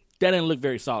 That didn't look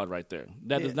very solid right there.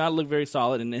 That does not look very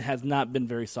solid, and it has not been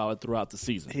very solid throughout the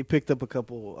season. He picked up a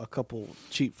couple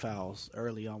cheap fouls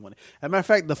early on. As a matter of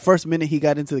fact, the first minute he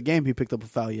got into the game, he picked up a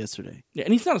foul yesterday. Yeah,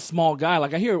 and he's not a small guy.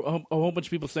 Like I hear a whole bunch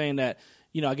of people saying that,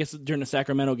 you know, I guess during the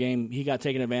Sacramento game, he got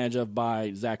taken advantage of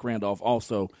by Zach Randolph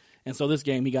also. And so this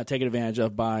game, he got taken advantage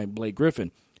of by Blake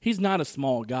Griffin. He's not a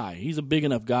small guy. He's a big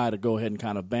enough guy to go ahead and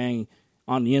kind of bang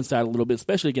on the inside a little bit,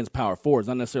 especially against power forwards,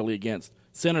 not necessarily against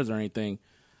centers or anything.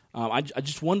 I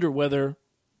just wonder whether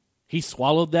he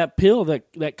swallowed that pill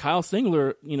that Kyle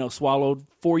Singler, you know, swallowed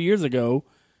 4 years ago,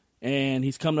 and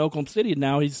he's come to Oklahoma City. And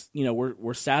now he's, you know,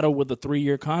 we're saddled with a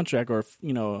 3-year contract, or,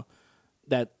 you know,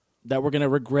 that we're going to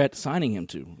regret signing him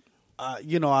to.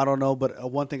 You know, I don't know, but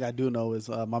one thing I do know is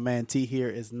my man T here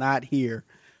is not here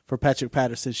for Patrick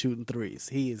Patterson shooting threes.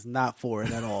 He is not for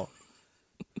it at all.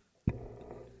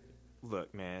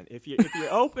 Look, man, if you're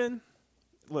open.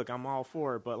 Look, I'm all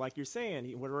for it, but like you're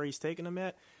saying, where he's taking them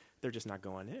at, they're just not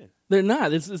going in. They're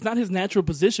not. It's not his natural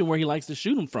position where he likes to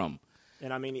shoot them from.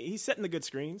 And, I mean, he's setting the good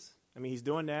screens. I mean, he's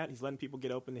doing that. He's letting people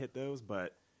get open to hit those.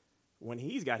 But when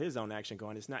he's got his own action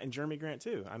going, it's not. And Jeremy Grant,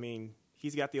 too. I mean,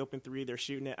 he's got the open 3. They're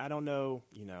shooting it. I don't know.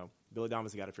 You know, Billy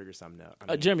Donovan's got to figure something out.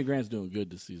 I mean, Jeremy Grant's doing good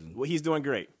this season. Well, he's doing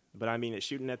great. But, I mean, it's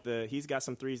shooting at he's got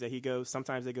some threes that he goes.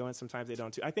 Sometimes they go in, sometimes they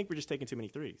don't, too. I think we're just taking too many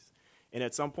threes. And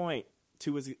at some point,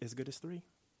 2 is as good as 3.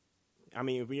 I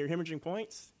mean, when you're hemorrhaging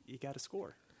points, you got to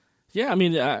score. Yeah, I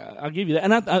mean, I'll give you that.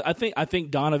 And I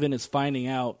think Donovan is finding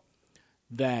out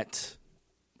that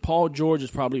Paul George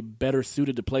is probably better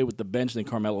suited to play with the bench than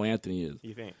Carmelo Anthony is.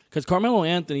 You think? Because Carmelo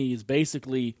Anthony is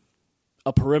basically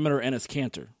a perimeter Enes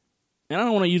Kanter. And I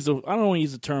don't want to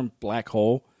use the term black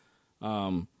hole.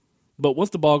 But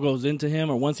once the ball goes into him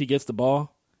or once he gets the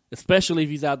ball, especially if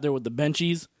he's out there with the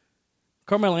benchies,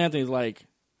 Carmelo Anthony's like,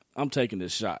 I'm taking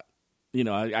this shot. You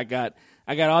know, I got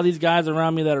all these guys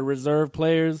around me that are reserve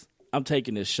players. I'm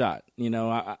taking this shot. You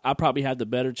know, I probably have the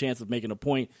better chance of making a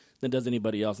point than does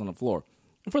anybody else on the floor.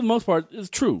 And for the most part, it's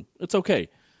true. It's okay.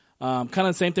 Kind of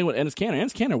the same thing with Enes Kanter.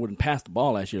 Enes Kanter wouldn't pass the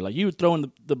ball last year. Like, you would throw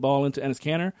in the ball into Enes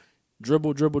Kanter,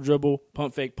 dribble,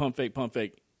 pump fake,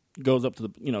 goes up to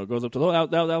the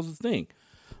that was his thing.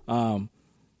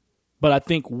 But I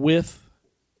think with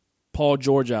Paul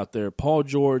George out there, Paul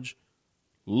George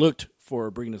looked for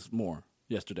Abrines more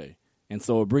yesterday. And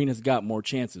so Abrines got more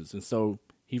chances. And so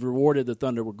he rewarded the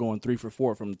Thunder with going 3 for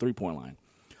 4 from the three-point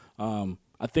line.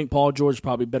 I think Paul George is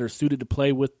probably better suited to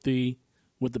play with the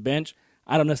bench.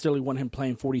 I don't necessarily want him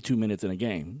playing 42 minutes in a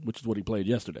game, which is what he played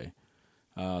yesterday.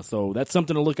 So that's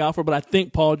something to look out for. But I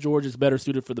think Paul George is better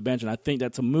suited for the bench, and I think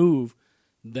that's a move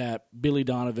that Billy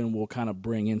Donovan will kind of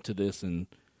bring into this and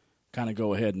kind of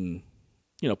go ahead and,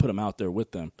 you know, put him out there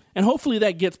with them. And hopefully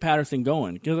that gets Patterson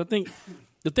going, because I think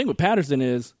the thing with Patterson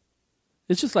is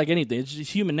it's just like anything. It's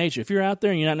just human nature. If you're out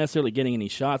there and you're not necessarily getting any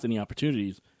shots, any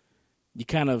opportunities, you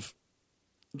kind of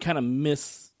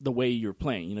miss the way you're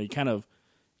playing. You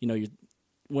know,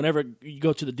 whenever you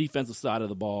go to the defensive side of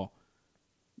the ball,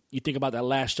 you think about that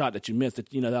last shot that you missed.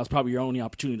 That, you know, that was probably your only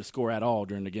opportunity to score at all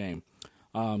during the game.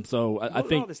 So I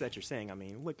think all this that you're saying. I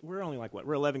mean, look, we're only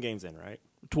we're 11 games in, right?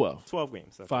 12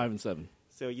 games. Okay. 5 and 7.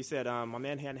 So you said my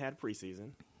man hadn't had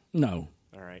preseason. No.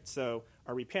 All right. So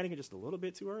are we panicking just a little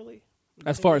bit too early?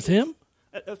 As far as him?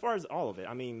 As far as all of it.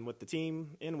 I mean, with the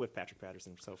team and with Patrick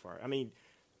Patterson so far. I mean,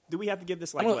 do we have to give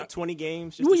this 20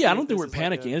 games? Well, yeah, I don't think we're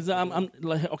panicking.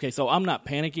 I'm not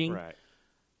panicking. Right.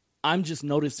 I'm just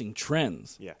noticing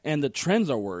trends. Yeah. And the trends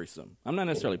are worrisome. I'm not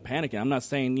necessarily panicking. I'm not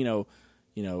saying, throw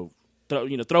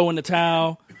in the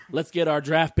towel. Let's get our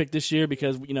draft pick this year,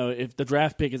 because, you know, if the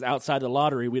draft pick is outside the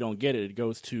lottery, we don't get it. It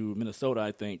goes to Minnesota,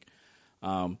 I think.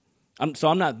 I'm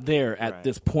not there at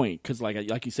this point, because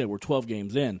like you said, we're 12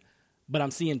 games in, but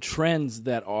I'm seeing trends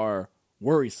that are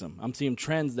worrisome. I'm seeing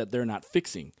trends that they're not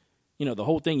fixing. You know, the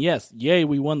whole thing, yes, yay,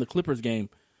 we won the Clippers game,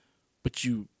 but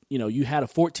you had a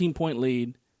 14-point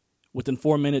lead. Within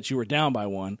 4 minutes, you were down by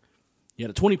 1. You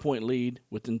had a 20-point lead.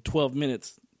 Within 12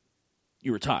 minutes,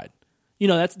 you were tied. You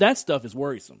know, that stuff is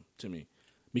worrisome to me,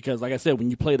 because, like I said, when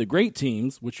you play the great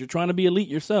teams, which you're trying to be elite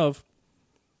yourself,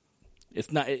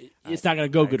 it's not going to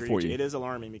go good for you. It is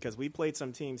alarming, because we played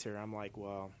some teams here. I'm like,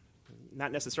 well,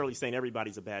 not necessarily saying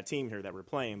everybody's a bad team here that we're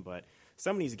playing, but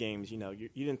some of these games, you know, you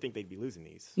didn't think they'd be losing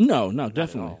these. No,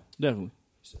 definitely.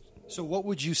 So what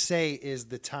would you say is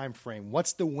the time frame?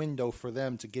 What's the window for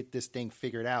them to get this thing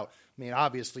figured out? I mean,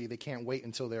 obviously they can't wait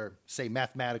until they're, say,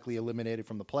 mathematically eliminated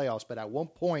from the playoffs, but at one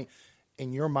point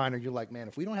in your mind, are you like, man,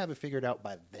 if we don't have it figured out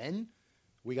by then,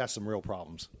 we got some real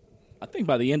problems? I think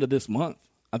by the end of this month.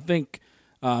 I think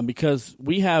because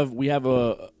we have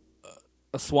a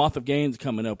swath of games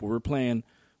coming up where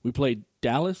we play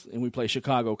Dallas and we play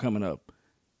Chicago coming up.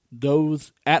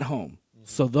 Those at home. Mm-hmm.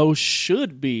 So those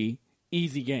should be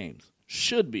easy games.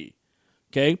 Should be.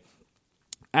 Okay?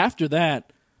 After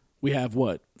that, we have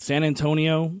what? San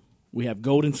Antonio. We have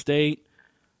Golden State.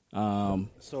 So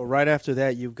right after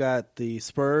that, you've got the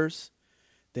Spurs.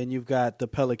 Then you've got the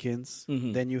Pelicans.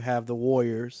 Mm-hmm. Then you have the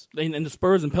Warriors. And the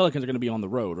Spurs and Pelicans are going to be on the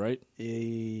road, right?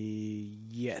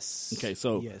 Yes. Okay,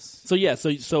 so yes.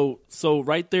 So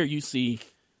right there you see,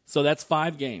 so that's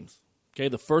 5 games. Okay,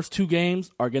 the first 2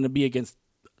 games are going to be against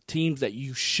teams that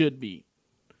you should beat.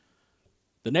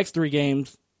 The next 3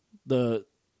 games, the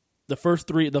first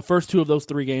 2 of those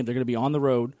 3 games are going to be on the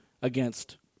road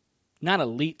against not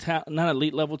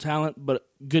elite level talent, but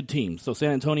good teams. So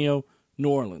San Antonio, New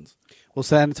Orleans. Well,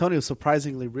 San Antonio is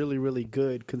surprisingly really, really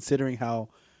good, considering how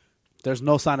there's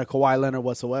no sign of Kawhi Leonard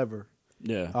whatsoever.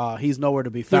 Yeah, he's nowhere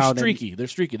to be found. They're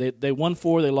streaky. They won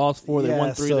 4, they lost 4. They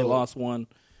won 3, they lost 1.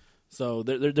 So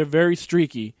they're very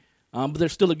streaky. But they're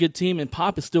still a good team, and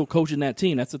Pop is still coaching that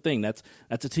team. That's the thing. That's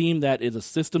a team that is a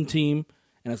system team,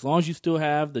 and as long as you still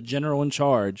have the general in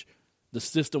charge, the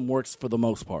system works for the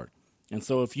most part. And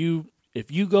so if you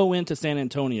go into San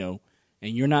Antonio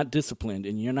and you're not disciplined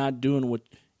and you're not doing what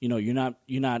you're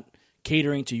not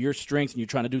catering to your strengths and you're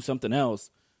trying to do something else,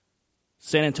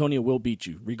 San Antonio will beat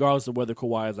you, regardless of whether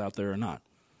Kawhi is out there or not.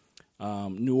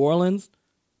 New Orleans,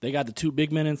 they got the two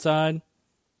big men inside.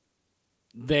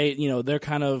 They're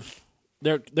kind of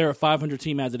they're a 500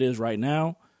 team as it is right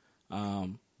now,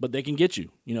 but they can get you.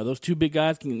 Those two big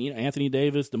guys can. Anthony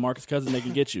Davis, DeMarcus Cousins, they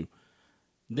can get you.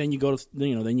 Then you go to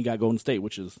then you got Golden State,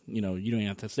 which is you don't even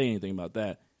have to say anything about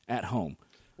that at home.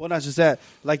 Well, not just that.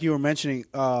 Like you were mentioning,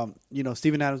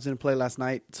 Steven Adams didn't play last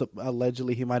night. So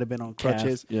allegedly, he might have been on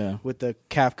crutches with the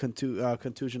calf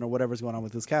contusion or whatever's going on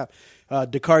with his calf.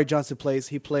 Dakari Johnson plays.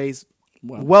 He plays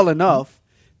well enough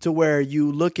to where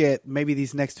you look at maybe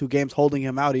these next two games holding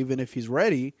him out, even if he's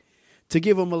ready, to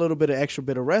give him a little bit of extra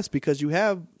bit of rest because you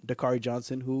have Dakari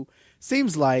Johnson, who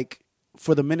seems like,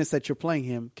 for the minutes that you're playing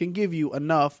him, can give you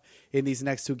enough in these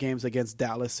next two games against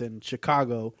Dallas and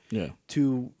Chicago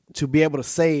to be able to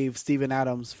save Steven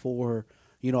Adams for,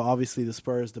 obviously the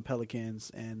Spurs, the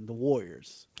Pelicans, and the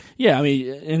Warriors. Yeah, I mean,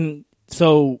 and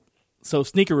so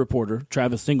sneaker reporter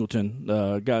Travis Singleton,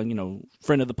 guy,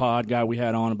 friend of the pod, guy we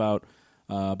had on about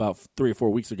 3 or 4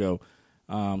 weeks ago.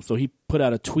 So he put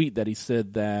out a tweet that he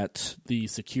said that the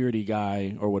security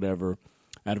guy or whatever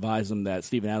advised him that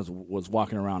Steven Adams was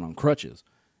walking around on crutches.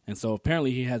 And so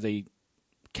apparently he has a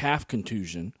calf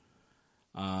contusion,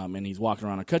 and he's walking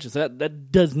around on crutches.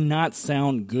 That does not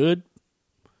sound good.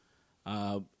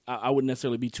 I wouldn't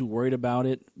necessarily be too worried about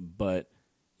it, but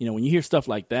when you hear stuff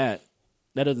like that,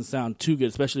 that doesn't sound too good,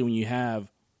 especially when you have a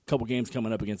couple games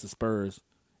coming up against the Spurs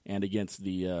and against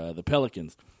the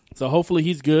Pelicans. So hopefully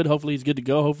he's good. Hopefully he's good to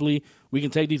go. Hopefully we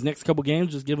can take these next couple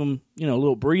games, just give him a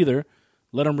little breather,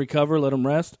 let him recover, let him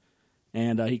rest,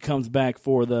 and he comes back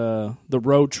for the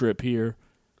road trip here,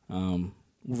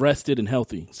 rested and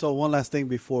healthy. So one last thing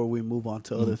before we move on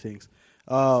to other things.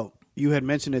 You had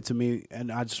mentioned it to me,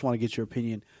 and I just want to get your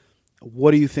opinion.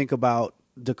 What do you think about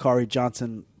Dakari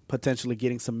Johnson potentially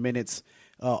getting some minutes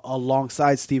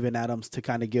alongside Steven Adams to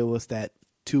kind of give us that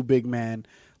two big man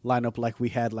lineup like we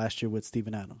had last year with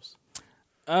Steven Adams?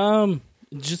 It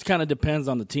just kind of depends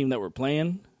on the team that we're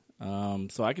playing.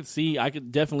 So I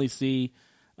could definitely see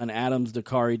an Adams,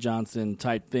 Dakari Johnson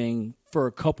type thing for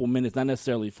a couple minutes, not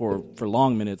necessarily for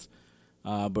long minutes,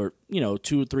 but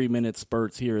 2 or 3 minute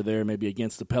spurts here or there, maybe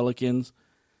against the Pelicans.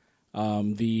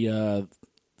 The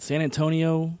San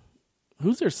Antonio,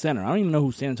 who's their center? I don't even know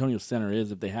who San Antonio's center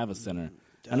is if they have a center.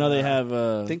 I know they have.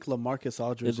 I think LaMarcus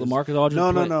Aldridge. Is LaMarcus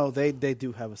Aldridge? No. They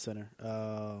do have a center.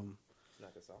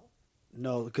 Not Gasol.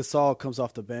 No, Gasol comes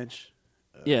off the bench.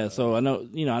 Yeah, so I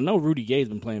know Rudy Gay's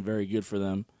been playing very good for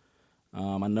them.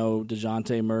 I know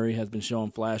DeJounte Murray has been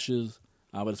showing flashes,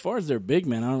 but as far as their big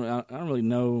men, I don't really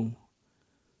know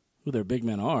who their big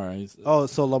men are.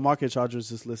 So LaMarcus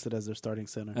Aldridge is listed as their starting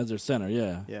center. As their center,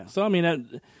 yeah. Yeah. So I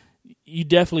mean, you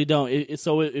definitely don't.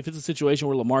 So if it's a situation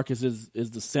where LaMarcus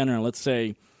is the center, and let's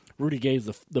say Rudy Gay's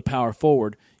the power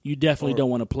forward, you definitely don't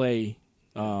want to play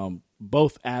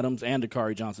both Adams and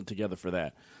Dakari Johnson together for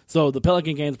that. So the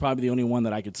Pelican game is probably the only one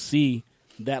that I could see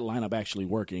that lineup actually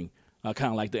working, kind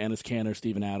of like the Enes Kanter,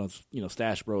 Steven Adams,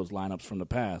 Stash Bros lineups from the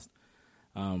past.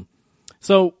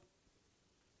 So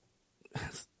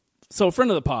friend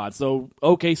of the pod, so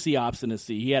OKC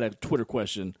Obstinacy, he had a Twitter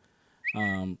question.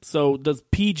 So does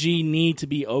PG need to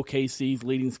be OKC's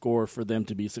leading scorer for them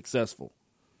to be successful?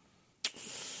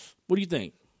 What do you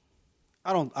think?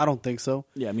 I don't think so.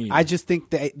 Yeah, me neither. I just think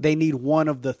they need one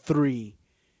of the three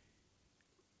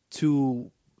to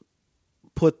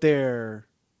put their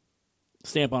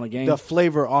stamp on a game, the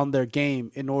flavor on their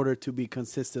game in order to be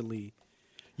consistently.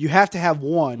 You have to have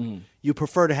one. Mm-hmm. You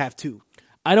prefer to have two.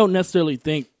 I don't necessarily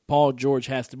think Paul George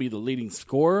has to be the leading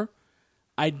scorer.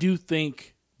 I do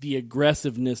think the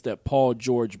aggressiveness that Paul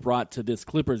George brought to this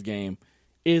Clippers game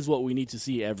is what we need to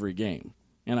see every game.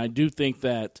 And I do think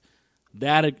that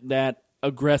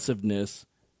aggressiveness,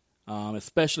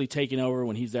 especially taking over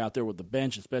when he's out there with the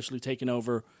bench, especially taking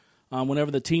over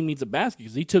whenever the team needs a basket,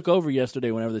 because he took over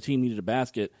yesterday whenever the team needed a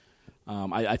basket.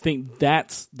 I think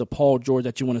that's the Paul George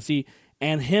that you want to see.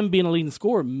 And him being a leading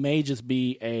scorer may just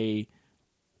be a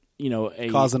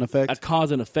cause and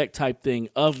effect type thing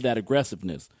of that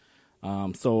aggressiveness.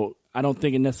 So I don't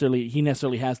think he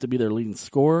necessarily has to be their leading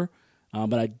scorer,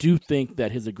 but I do think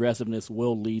that his aggressiveness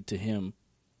will lead to him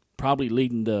probably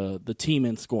leading the team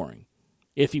in scoring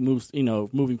if he moves,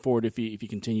 moving forward, if he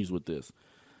continues with this.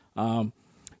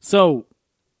 So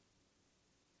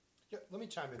let me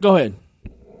chime in. Go ahead.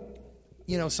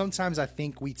 Sometimes I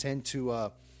think we tend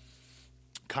to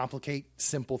complicate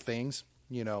simple things.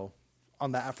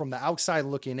 From the outside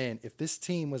looking in, if this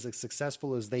team was as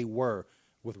successful as they were,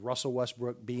 with Russell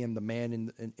Westbrook being the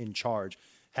man in charge,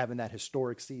 having that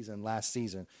historic season last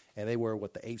season, and they were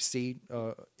the 8th seed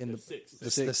the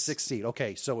 6th seed.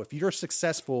 Okay, so if you're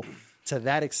successful to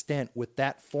that extent with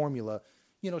that formula,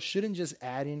 shouldn't just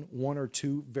adding one or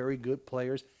two very good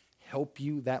players help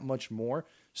you that much more?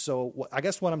 So I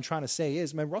guess what I'm trying to say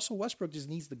is, man, Russell Westbrook just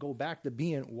needs to go back to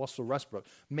being Russell Westbrook.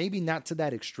 Maybe not to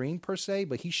that extreme per se,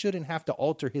 but he shouldn't have to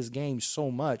alter his game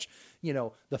so much.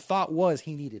 The thought was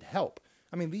he needed help.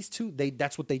 I mean, these two,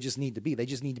 that's what they just need to be. They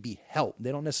just need to be help.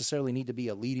 They don't necessarily need to be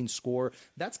a leading scorer.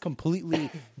 That's completely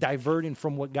diverting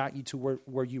from what got you to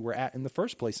where you were at in the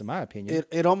first place, in my opinion.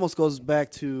 It almost goes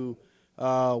back to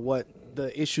what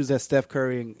the issues that Steph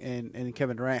Curry and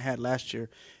Kevin Durant had last year,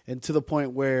 and to the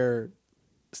point where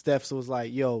Steph was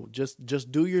like, yo,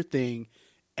 just do your thing,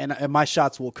 and my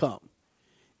shots will come.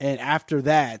 And after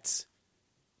that,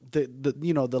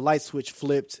 the light switch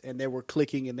flipped, and they were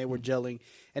clicking and they were gelling,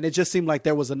 and it just seemed like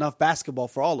there was enough basketball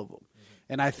for all of them. Mm-hmm.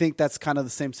 And I think that's kind of the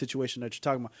same situation that you're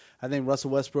talking about. I think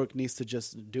Russell Westbrook needs to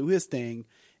just do his thing,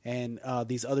 and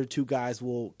these other two guys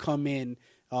will come in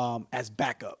as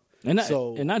backup. And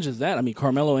not just that. I mean,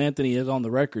 Carmelo Anthony is on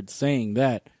the record saying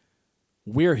that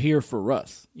we're here for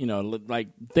Russ. Like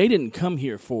they didn't come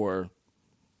here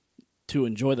to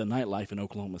enjoy the nightlife in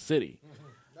Oklahoma City.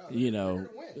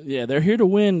 They're here to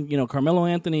win. Carmelo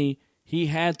Anthony, he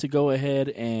had to go ahead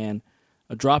and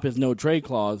drop his no trade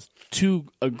clause to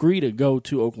agree to go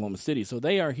to Oklahoma City. So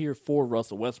they are here for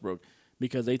Russell Westbrook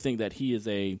because they think that he is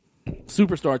a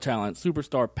superstar talent,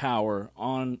 superstar power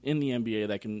in the NBA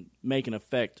that can make an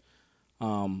effect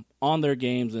on their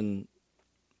games and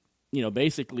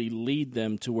basically lead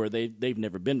them to where they've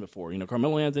never been before.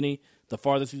 Carmelo Anthony, the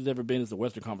farthest he's ever been is the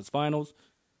Western Conference Finals.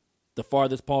 The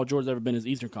farthest Paul George has ever been is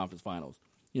Eastern Conference Finals.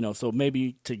 So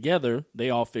maybe together they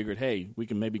all figured, hey, we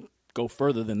can maybe go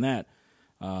further than that.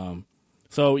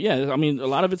 So, yeah, I mean, a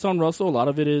lot of it's on Russell. A lot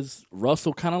of it is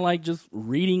Russell kind of like just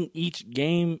reading each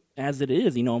game as it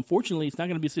is. Unfortunately, it's not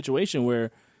going to be a situation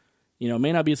where, it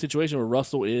may not be a situation where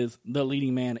Russell is the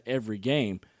leading man every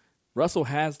game. Russell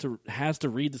has to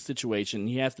read the situation.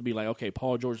 He has to be like, okay,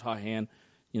 Paul George's hot hand,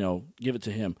 give it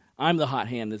to him. I'm the hot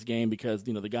hand in this game because,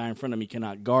 the guy in front of me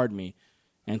cannot guard me.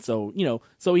 And so,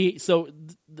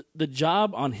 the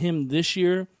job on him this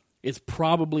year is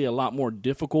probably a lot more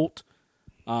difficult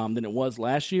than it was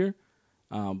last year.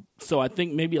 So I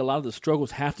think maybe a lot of the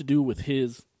struggles have to do with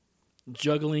his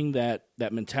juggling that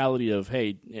mentality of,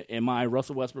 hey, am I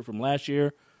Russell Westbrook from last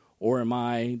year, or am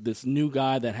I this new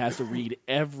guy that has to read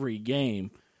every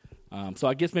game? So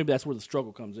I guess maybe that's where the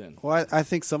struggle comes in. Well, I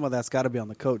think some of that's got to be on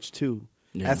the coach too.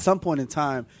 Yeah. At some point in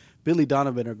time, Billy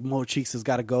Donovan or Mo Cheeks has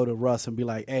got to go to Russ and be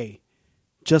like, hey,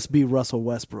 just be Russell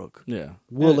Westbrook. Yeah.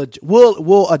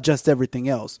 We'll adjust everything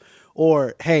else.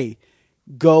 Or, hey,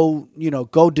 go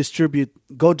distribute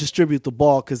the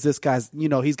ball because this guy's,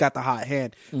 he's got the hot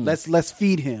hand. Let's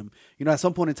feed him. At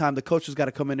some point in time, the coach has got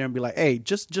to come in there and be like, hey,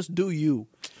 just do you.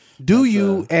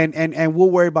 And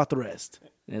we'll worry about the rest.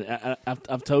 And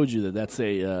I've told you that's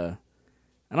a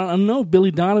I don't know if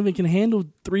Billy Donovan can handle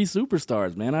three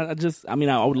superstars, man. I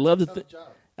would love to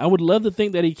I would love to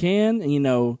think that he can.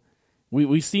 And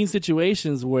we've seen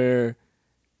situations where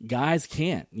guys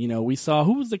can't. We saw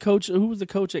who was the coach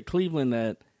at Cleveland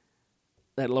that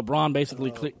LeBron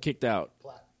basically kicked out.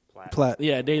 Platt.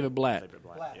 Yeah, David Blatt.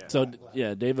 Yeah. So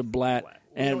David Blatt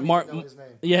and Mark.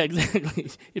 Yeah,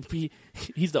 exactly.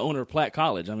 He's the owner of Platt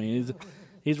College. I mean,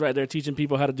 he's right there teaching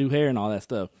people how to do hair and all that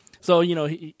stuff. So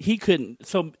he couldn't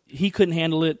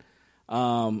handle it.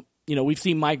 We've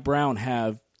seen Mike Brown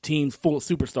have teams full of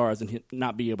superstars and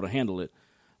not be able to handle it.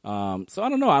 So I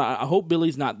don't know. I hope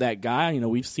Billy's not that guy.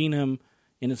 We've seen him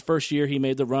in his first year. He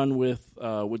made the run with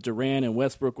Durant and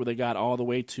Westbrook where they got all the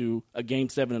way to a Game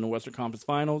 7 in the Western Conference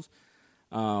Finals.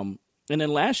 And then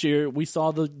last year we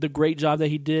saw the great job that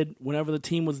he did whenever the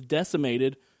team was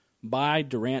decimated by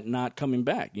Durant not coming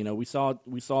back. We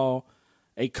saw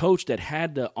a coach that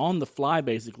had to on the fly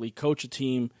basically coach a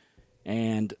team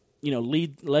and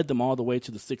led them all the way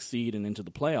to the 6th seed and into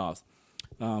the playoffs.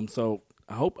 So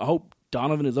I hope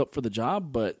Donovan is up for the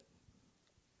job, but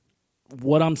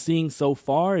what I'm seeing so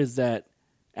far is that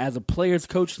as a player's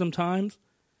coach sometimes,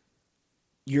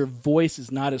 your voice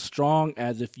is not as strong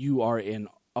as if you are an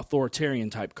authoritarian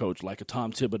type coach like a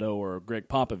Tom Thibodeau or a Greg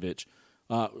Popovich.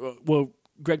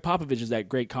 Greg Popovich is that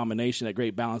great combination, that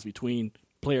great balance between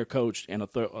player coach and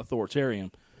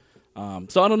authoritarian.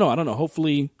 So I don't know.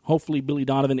 Hopefully Billy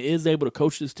Donovan is able to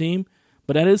coach this team,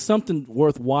 but that is something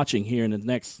worth watching here in the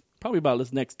next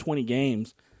 20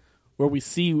 games where we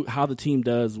see how the team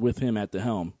does with him at the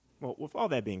helm. Well, with all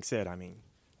that being said,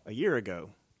 a year ago,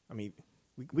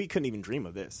 we couldn't even dream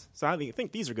of this. So I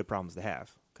think these are good problems to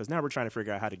have because now we're trying to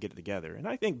figure out how to get it together. And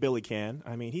I think Billy can.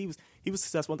 He was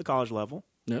successful at the college level.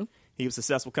 Yeah. He was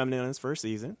successful coming in his first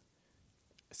season.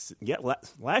 Yeah,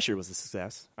 last year was a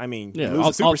success. I mean, Yeah,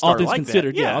 lose a all superstar things like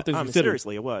considered, that. yeah, all things considered.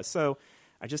 Seriously, it was. So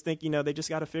I just think, they just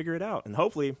got to figure it out. And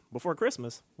hopefully, before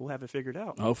Christmas, we'll have it figured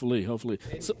out. Hopefully.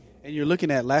 So, And you're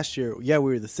looking at last year, we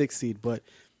were the 6th seed, but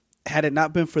had it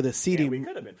not been for the seeding, we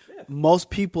could have been 5th. most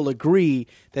people agree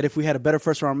that if we had a better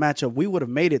first-round matchup, we would have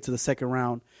made it to the second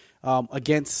round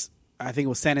against, I think it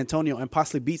was San Antonio, and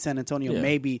possibly beat San Antonio,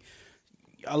 maybe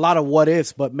a lot of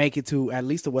what-ifs, but make it to at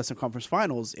least the Western Conference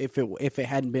Finals if it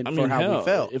hadn't been for how we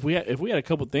felt. If we had a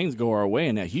couple things go our way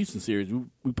in that Houston series,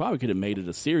 we probably could have made it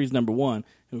a series number 1, and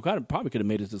we probably could have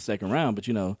made it to the second round. But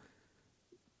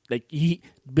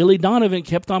Billy Donovan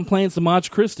kept on playing Samaj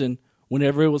Kristen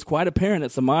whenever it was quite apparent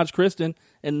that Samaj Kristen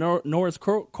and Norris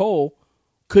Cole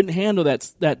couldn't handle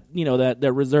that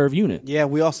reserve unit. Yeah,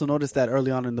 we also noticed that early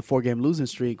on in the 4-game losing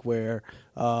streak where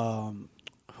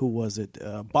who was it?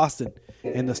 Boston.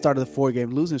 In the start of the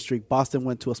 4-game losing streak, Boston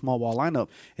went to a small ball lineup,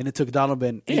 and it took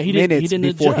Donovan 8 minutes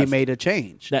before he made a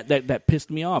change. That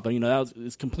pissed me off.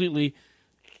 It's completely.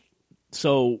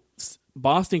 So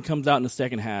Boston comes out in the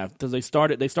second half because they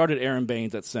started Aaron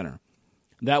Baines at center.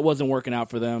 That wasn't working out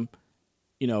for them.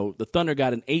 The Thunder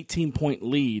got an 18-point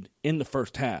lead in the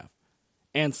first half,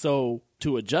 and so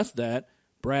to adjust that,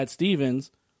 Brad Stevens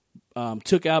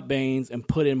took out Baines and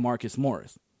put in Marcus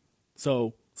Morris.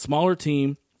 So smaller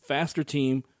team, faster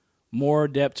team, more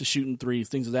depth to shooting threes,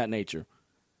 things of that nature.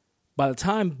 By the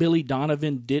time Billy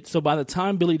Donovan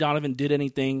did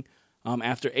anything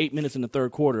after 8 minutes in the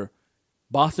third quarter,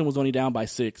 Boston was only down by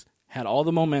 6, had all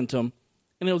the momentum,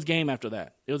 and it was game after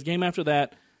that.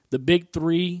 The big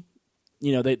three,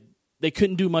 they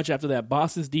couldn't do much after that.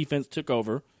 Boston's defense took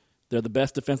over. They're the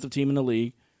best defensive team in the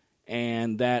league,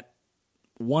 and that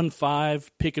 1-5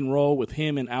 pick and roll with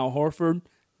him and Al Horford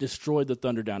destroyed the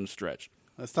Thunder down the stretch.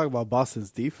 Let's talk about Boston's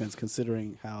defense,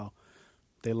 considering how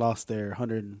they lost their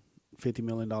 $150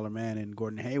 million man in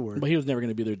Gordon Hayward. But he was never going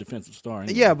to be their defensive star.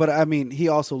 Anyway. Yeah, but he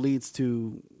also leads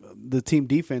to the team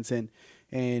defense,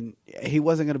 and he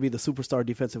wasn't going to be the superstar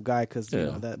defensive guy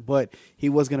but he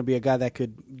was going to be a guy that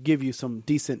could give you some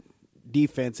decent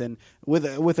defense and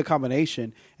with a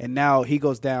combination. And now he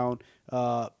goes down.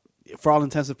 For all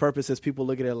intents and purposes, people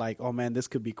look at it like, oh, man, this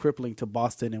could be crippling to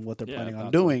Boston and what they're planning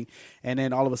on doing. So. And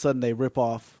then all of a sudden they rip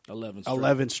off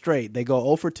 11 straight. They go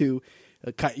 0 for 2.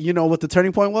 You know what the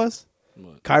turning point was?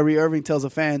 What? Kyrie Irving tells a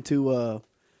fan to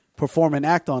perform an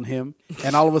act on him,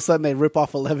 and all of a sudden they rip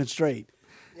off 11 straight.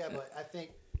 Yeah, but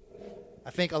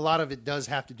I think a lot of it does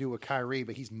have to do with Kyrie,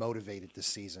 but he's motivated this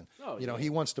season.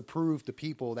 He wants to prove to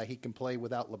people that he can play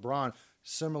without LeBron,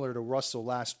 similar to Russell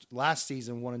last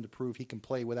season wanting to prove he can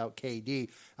play without KD.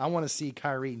 I want to see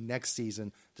Kyrie next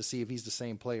season to see if he's the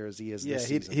same player as he is this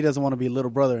season. He doesn't want to be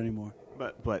little brother anymore.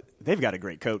 But they've got a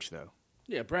great coach, though.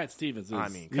 Yeah, Brad Stevens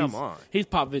is. Come on. He's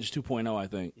Popovich 2.0, I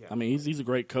think. Yeah. He's a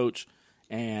great coach,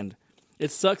 and it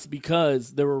sucks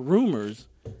because there were rumors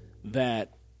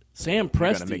that Sam Presti.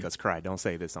 You're going to make us cry. Don't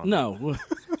say this on No.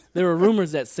 There were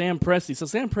rumors that Sam Presti. So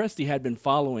Sam Presti had been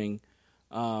following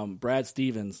Brad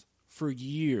Stevens for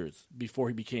years before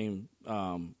he became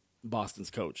Boston's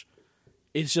coach.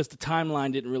 It's just the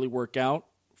timeline didn't really work out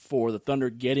for the Thunder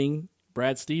getting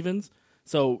Brad Stevens.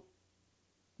 So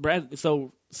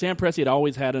Sam Presti had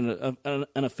always had an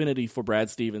affinity for Brad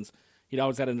Stevens. He'd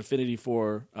always had an affinity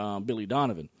for Billy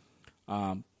Donovan.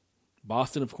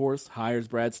 Boston, of course, hires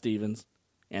Brad Stevens.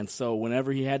 And so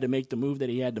whenever he had to make the move that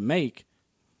he had to make,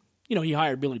 he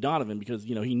hired Billy Donovan because,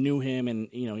 he knew him and,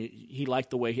 he liked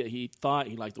the way he thought.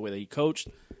 He liked the way that he coached.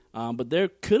 But there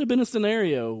could have been a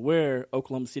scenario where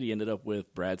Oklahoma City ended up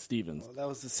with Brad Stevens. Well, that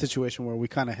was the situation where we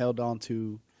kind of held on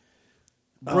to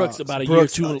Brooks about a year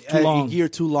too long. A year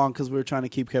too long because we were trying to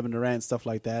keep Kevin Durant and stuff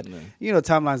like that. Yeah.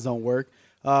 Timelines don't work.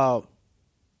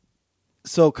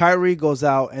 So Kyrie goes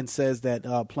out and says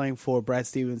that playing for Brad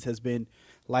Stevens has been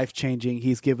life-changing.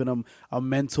 He's given him a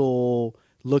mental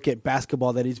look at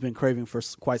basketball that he's been craving for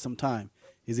quite some time.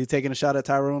 Is he taking a shot at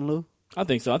Tyronn Lue? I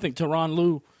think so. I think Tyronn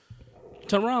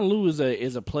Lue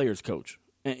is a player's coach.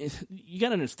 And you got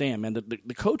to understand, man,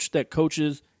 the coach that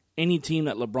coaches any team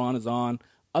that LeBron is on,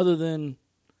 other than,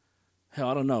 hell,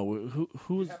 I don't know.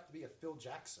 Who's... You'd have to be a Phil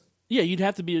Jackson. Yeah, you'd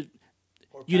have to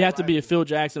be a Phil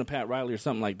Jackson or Pat Riley or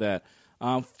something like that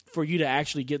for you to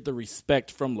actually get the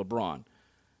respect from LeBron.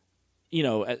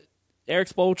 Eric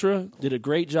Spoelstra did a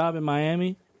great job in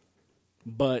Miami,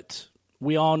 but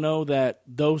we all know that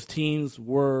those teams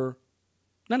were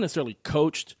not necessarily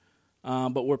coached,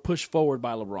 but were pushed forward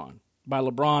by LeBron, by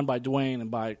Dwayne,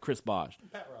 and by Chris Bosh.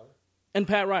 And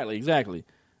Pat Riley, exactly.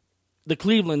 The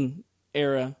Cleveland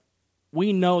era,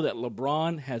 we know that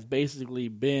LeBron has basically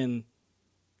been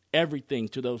everything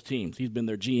to those teams. He's been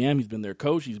their GM. He's been their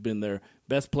coach. He's been their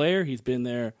best player. He's been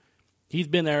their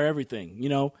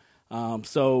everything,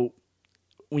 So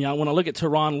when I look at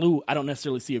Tyronn Lue, I don't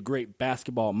necessarily see a great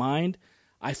basketball mind.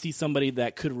 I see somebody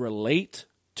that could relate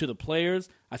to the players.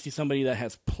 I see somebody that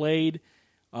has played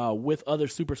with other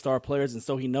superstar players, and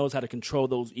so he knows how to control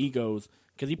those egos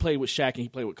because he played with Shaq and he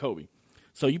played with Kobe.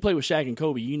 So you play with Shaq and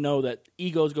Kobe, you know that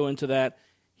egos go into that.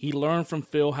 He learned from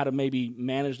Phil how to maybe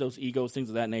manage those egos, things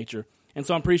of that nature. And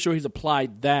so I'm pretty sure he's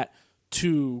applied that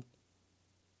to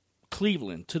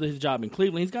Cleveland, to his job in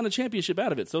Cleveland. He's got a championship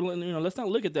out of it. So let's not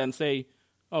look at that and say,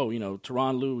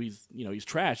 Tyronn Lue, he's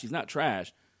trash. He's not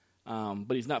trash,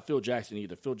 but he's not Phil Jackson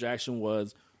either. Phil Jackson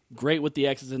was great with the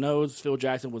X's and O's. Phil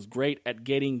Jackson was great at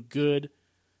getting good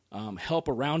help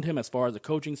around him as far as the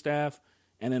coaching staff,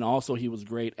 and then also he was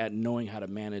great at knowing how to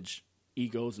manage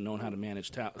egos and knowing how to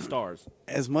manage stars.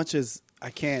 As much as I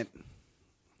can't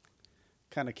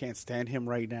stand him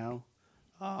right now.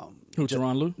 Who,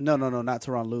 Tyronn Lue? No, not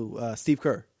Tyronn Lue. Steve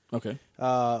Kerr. Okay.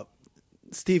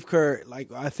 Steve Kerr,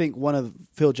 I think one of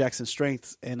Phil Jackson's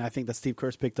strengths, and I think that Steve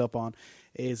Kerr's picked up on,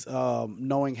 is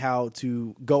knowing how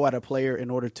to go at a player in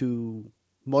order to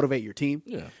motivate your team.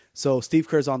 Yeah. So Steve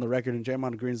Kerr's on the record, and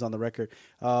Draymond Green's on the record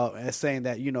as saying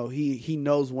that he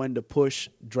knows when to push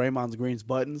Draymond Green's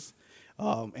buttons,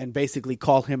 and basically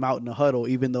call him out in the huddle,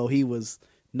 even though he was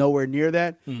nowhere near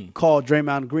that. Call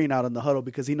Draymond Green out in the huddle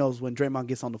because he knows when Draymond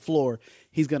gets on the floor,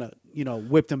 he's gonna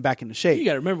whip them back into shape. You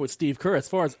got to remember with Steve Kerr, as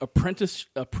far as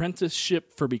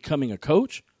apprenticeship for becoming a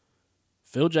coach,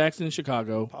 Phil Jackson in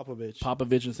Chicago,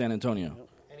 Popovich in San Antonio,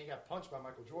 and he got punched by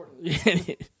Michael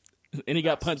Jordan. And he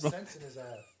got punched. Sense in his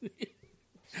ass.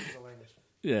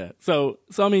 Yeah. So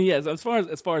I mean, yes. As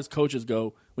far as coaches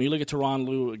go, when you look at Tyronn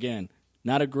Lue, again,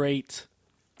 not a great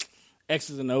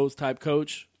X's and O's type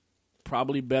coach.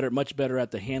 Probably much better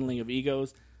at the handling of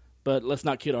egos. But let's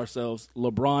not kid ourselves.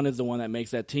 LeBron is the one that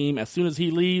makes that team. As soon as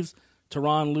he leaves,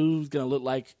 Tyronn Lue's going to look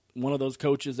like one of those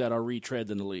coaches that are retreads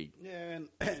in the league. Yeah,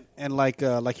 and like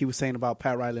he was saying about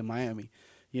Pat Riley in Miami,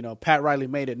 Pat Riley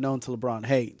made it known to LeBron,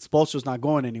 hey, Spoelstra's not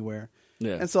going anywhere.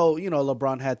 Yeah. And so,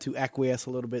 LeBron had to acquiesce a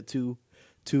little bit to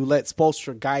let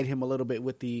Spoelstra guide him a little bit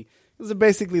with it was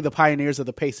basically the pioneers of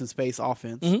the pace and space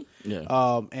offense. Mm-hmm.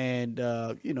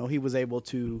 Yeah. He was able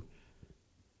to,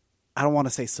 I don't want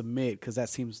to say submit because that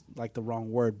seems like the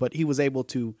wrong word, but he was able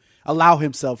to allow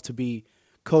himself to be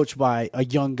coached by a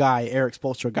young guy, Eric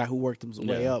Spoelstra, a guy who worked his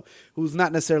way up, who's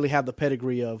not necessarily have the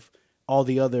pedigree of all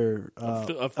the other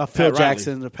Phil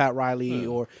Jackson or Pat Riley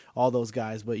or all those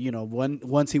guys. But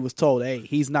once he was told, hey,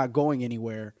 he's not going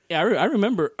anywhere. Yeah, I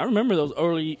remember those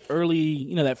early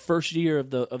that first year of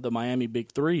the Miami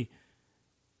Big Three.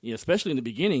 Especially in the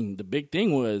beginning, the big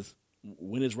thing was,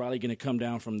 when is Riley going to come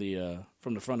down from the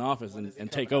front office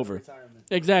and take over?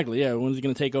 Exactly. Yeah. When is he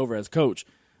going to take over as coach?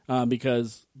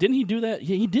 Because didn't he do that?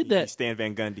 He did that. Stan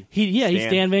Van Gundy. He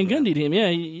Stan Van Gundy'd him.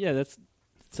 Yeah. That's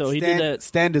so he did that.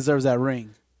 Stan deserves that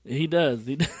ring. He does.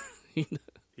 He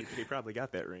probably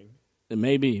got that ring.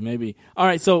 Maybe. All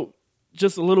right. So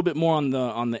just a little bit more on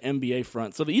the NBA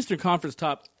front. So the Eastern Conference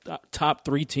top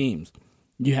three teams.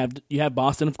 You have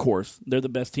Boston, of course. They're the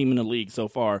best team in the league so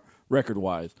far, record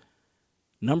wise.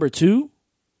 Number 2,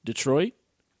 Detroit.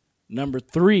 Number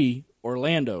 3,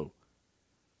 Orlando.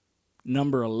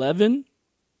 Number 11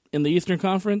 in the Eastern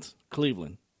Conference,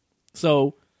 Cleveland.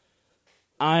 So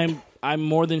I'm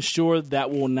more than sure that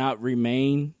will not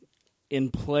remain in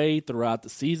play throughout the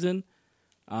season.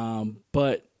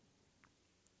 But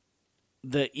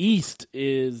the East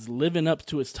is living up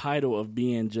to its title of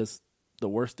being just the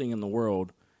worst thing in the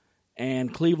world.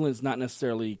 And Cleveland's not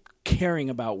necessarily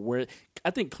caring about where. I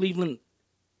think Cleveland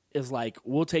is like,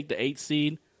 we'll take the 8th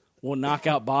seed, we'll knock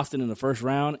out Boston in the first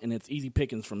round, and it's easy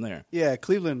pickings from there. Yeah,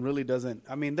 Cleveland really doesn't.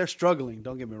 I mean, they're struggling.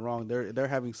 Don't get me wrong; they're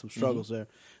having some struggles there,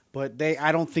 but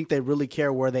I don't think they really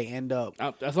care where they end up.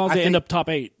 As long as they end up top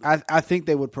 8, I think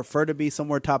they would prefer to be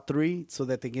somewhere top 3 so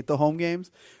that they get the home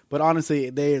games. But honestly,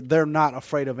 they're not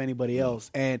afraid of anybody else,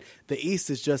 and the East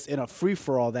is just in a free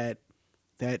for all that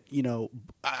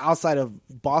outside of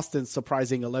Boston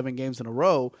surprising 11 games in a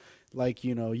row. Like,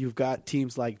 you've got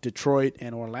teams like Detroit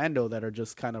and Orlando that are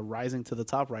just kind of rising to the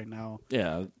top right now.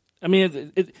 Yeah. I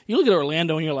mean, you look at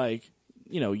Orlando and you're like,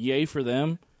 yay for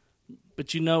them.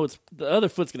 But it's the other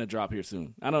foot's going to drop here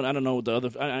soon. I don't know what the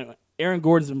other Aaron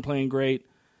Gordon's been playing great.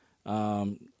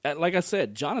 Like I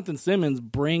said, Jonathan Simmons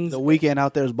brings the weekend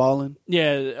out there is balling.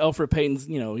 Yeah, Elfrid Payton's,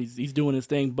 he's doing his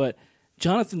thing, but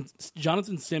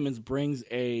Jonathan Simmons brings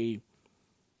a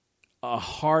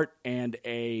heart and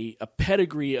a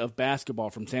pedigree of basketball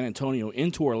from San Antonio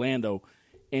into Orlando,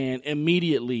 and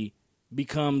immediately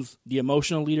becomes the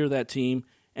emotional leader of that team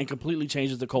and completely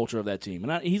changes the culture of that team.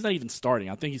 And he's not even starting.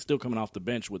 I think he's still coming off the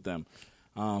bench with them.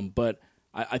 But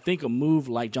I think a move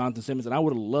like Jonathan Simmons, and I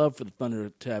would have loved for the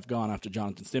Thunder to have gone after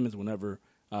Jonathan Simmons whenever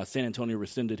San Antonio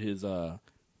rescinded his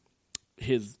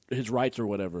rights or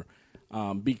whatever,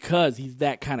 because he's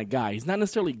that kind of guy. He's not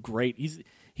necessarily great.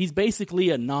 He's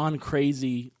basically a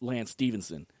non-crazy Lance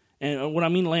Stevenson. And when I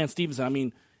mean Lance Stevenson, I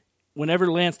mean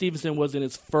whenever Lance Stevenson was in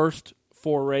his first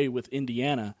foray with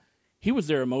Indiana, he was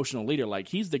their emotional leader. Like,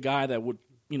 he's the guy that would,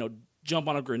 jump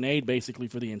on a grenade basically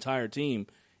for the entire team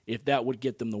if that would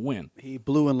get them the win. He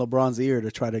blew in LeBron's ear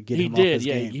to try to get him off his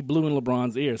game. He blew in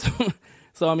LeBron's ears.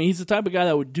 So, I mean, he's the type of guy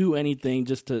that would do anything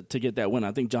just to get that win.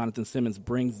 I think Jonathan Simmons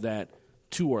brings that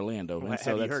to Orlando. Well,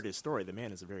 have you heard his story? The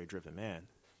man is a very driven man.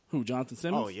 Who, Jonathan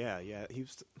Simmons? Oh, yeah. He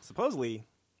was, supposedly,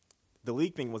 the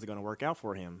league thing wasn't going to work out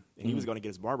for him, and he was going to get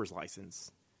his barber's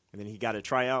license. And then he got a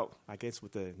tryout, I guess,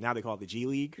 with now they call it the G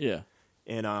League. Yeah.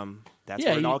 And that's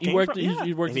where it all came from.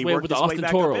 He worked his way with the Austin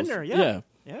Toros. Yeah,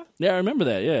 I remember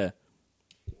that, yeah.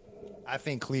 I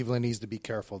think Cleveland needs to be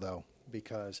careful, though,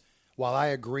 because while I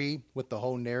agree with the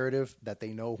whole narrative that they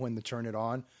know when to turn it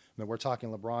on, I mean, we're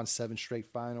talking LeBron 7 straight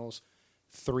finals,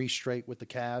 3 straight with the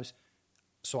Cavs.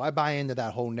 So I buy into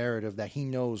that whole narrative that he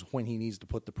knows when he needs to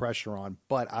put the pressure on,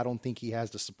 but I don't think he has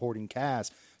the supporting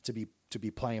cast to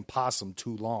be playing possum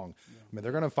too long. Yeah. I mean,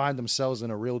 they're going to find themselves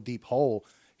in a real deep hole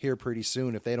here pretty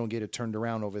soon if they don't get it turned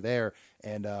around over there.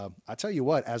 And I tell you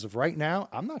what, as of right now,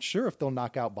 I'm not sure if they'll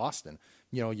knock out Boston.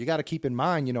 You got to keep in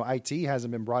mind, IT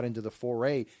hasn't been brought into the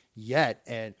foray yet.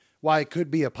 And while it could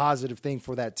be a positive thing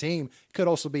for that team, it could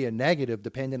also be a negative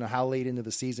depending on how late into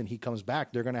the season he comes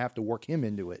back. They're going to have to work him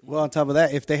into it. Well, on top of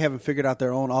that, if they haven't figured out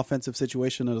their own offensive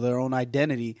situation or their own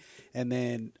identity, and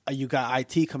then you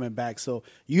got IT coming back, so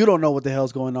you don't know what the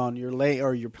hell's going on. You're late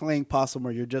or you're playing possum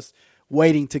or you're just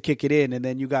waiting to kick it in, and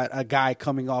then you got a guy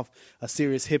coming off a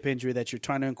serious hip injury that you're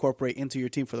trying to incorporate into your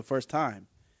team for the first time.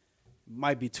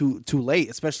 Might be too late,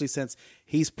 especially since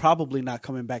he's probably not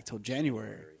coming back till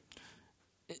January.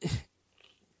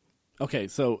 Okay,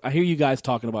 so I hear you guys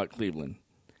talking about Cleveland,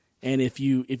 and if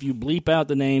you bleep out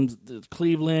the names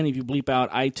Cleveland, if you bleep out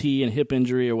IT and hip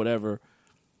injury or whatever,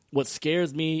 what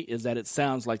scares me is that it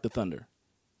sounds like the Thunder.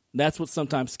 That's what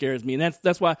sometimes scares me, and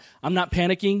that's why I'm not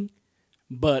panicking.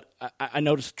 But I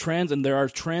notice trends, and there are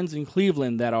trends in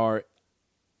Cleveland that are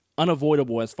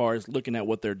unavoidable as far as looking at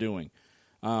what they're doing.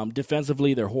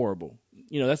 Defensively, they're horrible.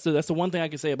 That's the one thing I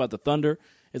can say about the Thunder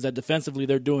is that defensively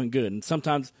they're doing good. And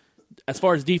sometimes, as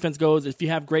far as defense goes, if you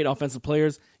have great offensive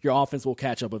players, your offense will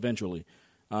catch up eventually.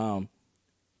 Cleveland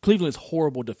is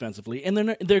horrible defensively, and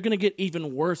they're going to get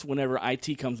even worse whenever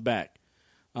IT comes back.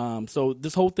 So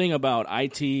this whole thing about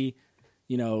IT.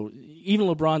 Even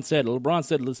LeBron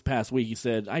said this past week, he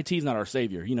said, IT's not our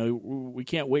savior. We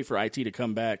can't wait for IT to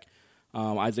come back,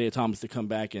 Isaiah Thomas to come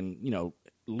back and,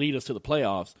 lead us to the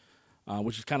playoffs,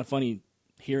 which is kind of funny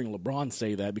hearing LeBron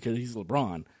say that because he's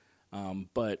LeBron.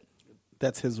 But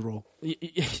that's his role.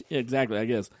 Exactly, I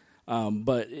guess.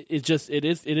 But it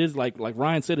is like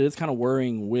Ryan said, it is kind of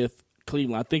worrying with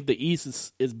Cleveland. I think the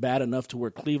East is bad enough to where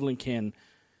Cleveland can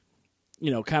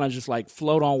kind of just like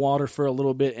float on water for a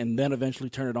little bit and then eventually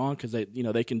turn it on because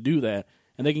they can do that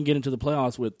and they can get into the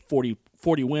playoffs with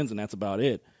 40 wins and that's about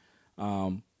it.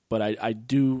 But I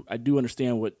do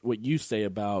understand what you say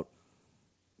about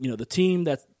the team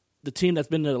that's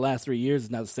been there the last 3 years is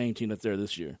not the same team that's there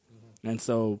this year, and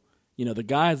so the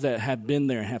guys that have been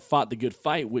there and have fought the good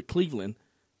fight with Cleveland,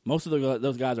 most of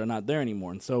those guys are not there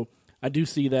anymore, and so I do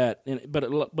see that.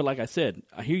 But like I said,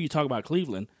 I hear you talk about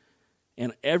Cleveland.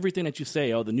 And everything that you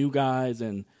say, the new guys,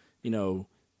 and,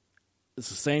 it's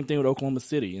the same thing with Oklahoma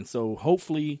City. And so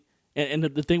hopefully, and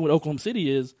the thing with Oklahoma City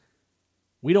is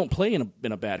we don't play in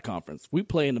a bad conference. We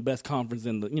play in the best conference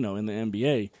in the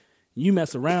NBA. You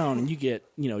mess around and you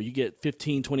get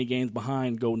 15, 20 games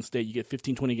behind Golden State. You get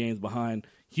 15, 20 games behind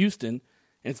Houston.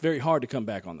 And it's very hard to come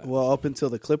back on that. Well, up until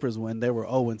the Clippers win, they were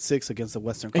 0-6 against the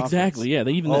Western Conference. Exactly, yeah.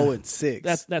 They even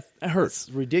 0-6. That hurts.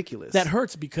 It's ridiculous. That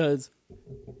hurts because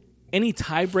any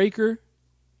tiebreaker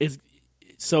is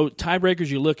so tiebreakers.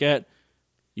 You look at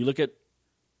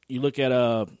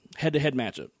a head-to-head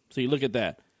matchup. So you look at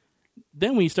that.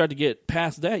 Then when you start to get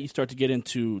past that, you start to get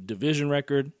into division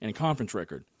record and conference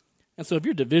record. And so if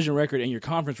your division record and your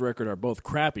conference record are both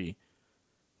crappy,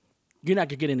 you're not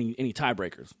gonna get any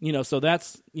tiebreakers. So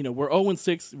that's we're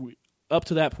 0-6. Up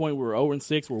to that point, we were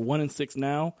 0-6. We're 1-6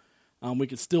 now. We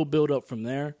could still build up from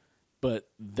there. But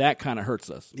that kind of hurts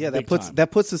us. Yeah, that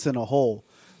puts us in a hole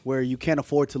where you can't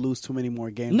afford to lose too many more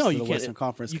games to the Western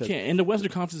Conference. You can't. And the Western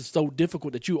Conference is so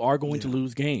difficult that you are going to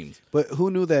lose games. But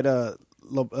who knew that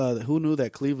who knew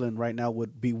that Cleveland right now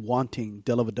would be wanting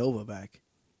Dellavedova back?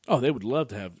 Oh, they would love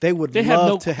to have. They would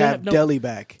love to have Delly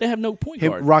back. They have no point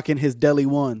Him guard. rocking his Delly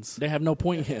ones. They have no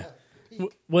point. Yeah.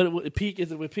 What peak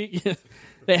is it with peak?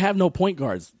 They have no point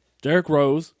guards. Derrick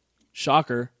Rose,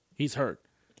 shocker, he's hurt.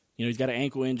 He's got an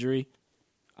ankle injury.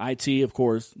 IT, of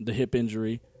course, the hip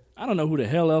injury. I don't know who the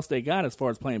hell else they got as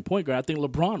far as playing point guard. I think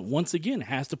LeBron, once again,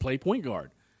 has to play point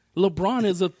guard. LeBron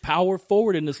is a power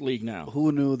forward in this league now.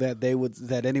 Who knew that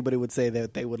that anybody would say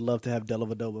that they would love to have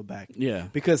Dellavedova back? Yeah.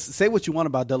 Because say what you want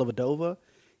about Dellavedova,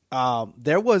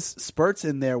 there was spurts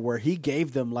in there where he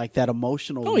gave them like that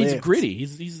emotional. Oh, he's gritty.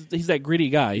 He's that gritty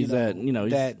guy. He's that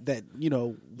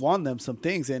won them some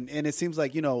things, and it seems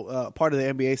like part of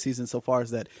the NBA season so far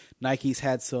is that Nike's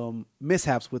had some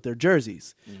mishaps with their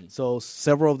jerseys. So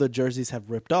several of the jerseys have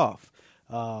ripped off.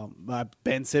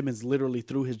 Ben Simmons literally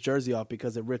threw his jersey off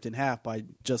because it ripped in half by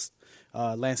just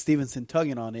Lance Stevenson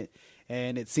tugging on it.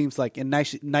 And it seems like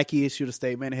Nike issued a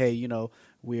statement, hey,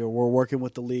 we're working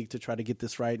with the league to try to get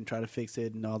this right and try to fix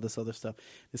it and all this other stuff.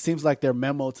 It seems like their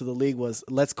memo to the league was,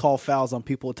 let's call fouls on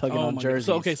people tugging on jerseys.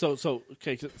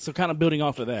 So kind of building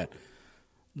off of that,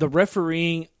 the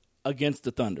refereeing against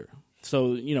the Thunder. So,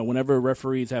 whenever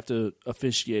referees have to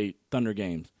officiate Thunder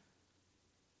games,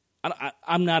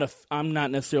 I'm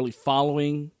not necessarily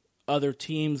following other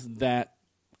teams that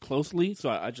closely, so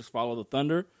I just follow the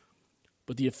Thunder.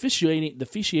 But the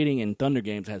officiating in Thunder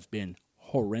games has been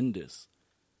horrendous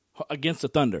against the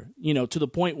Thunder. To the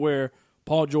point where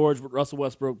Paul George, Russell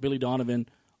Westbrook, Billy Donovan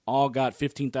all got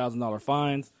 $15,000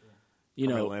 fines.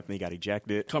 Carmelo Anthony got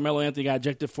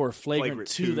ejected for a flagrant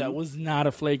two. That was not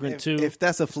a flagrant two. If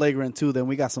that's a flagrant two, then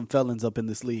we got some felons up in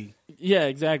this league. Yeah,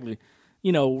 exactly.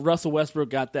 Russell Westbrook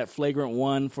got that flagrant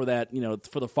one for that,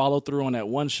 for the follow through on that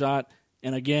one shot,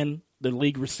 and again the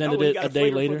league rescinded it a day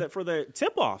later for the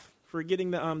tip off for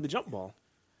getting the jump ball.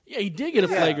 Yeah, he did get a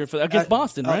flagrant for against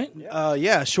Boston, right?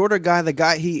 Shorter guy. The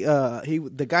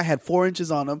guy had 4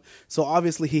 inches on him, so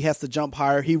obviously he has to jump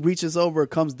higher. He reaches over,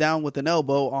 comes down with an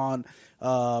elbow on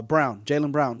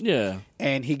Jaylen Brown. Yeah,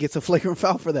 and he gets a flagrant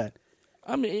foul for that.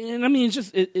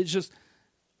 It's just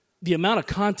the amount of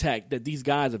contact that these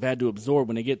guys have had to absorb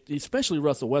when they get, especially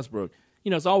Russell Westbrook.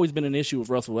 It's always been an issue with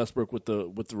Russell Westbrook with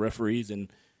the referees,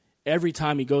 and every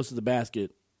time he goes to the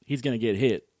basket, he's going to get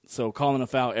hit. So calling a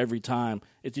foul every time,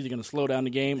 it's either going to slow down the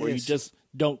game or you just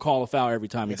don't call a foul every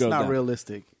time he goes down. It's not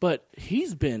realistic. But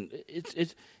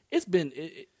it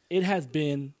has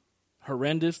been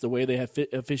horrendous the way they have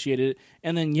officiated it.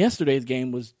 And then yesterday's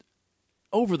game was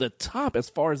over the top as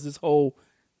far as this whole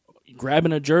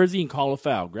grabbing a jersey and call a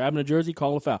foul. Grabbing a jersey,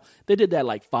 call a foul. They did that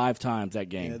like 5 times that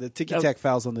game. Yeah, the ticky-tack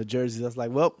fouls on the jerseys. That's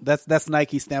like, well, that's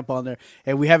Nike's stamp on there.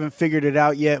 And we haven't figured it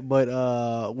out yet, but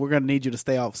we're going to need you to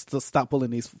stay off. Stop pulling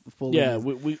these.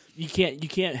 You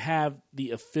can't have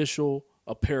the official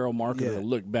apparel marketer to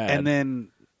look bad. And then,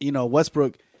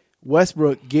 Westbrook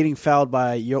getting fouled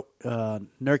by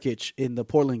Nurkic in the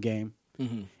Portland game.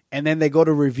 Mm-hmm. And then they go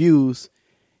to reviews.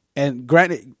 And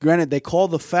granted, they call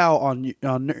the foul on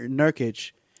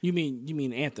Nurkic. You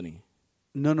mean Anthony?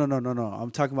 No.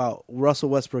 I'm talking about Russell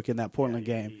Westbrook in that Portland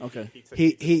game. Okay.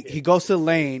 He goes to the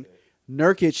lane.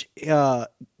 Nurkic,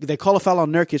 they call a foul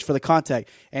on Nurkic for the contact,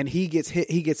 and he gets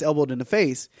hit. He gets elbowed in the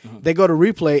face. Uh-huh. They go to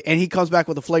replay, and he comes back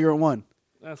with a flagrant one.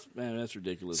 That's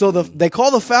ridiculous. So they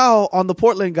call the foul on the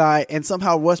Portland guy, and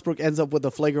somehow Westbrook ends up with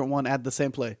a flagrant one at the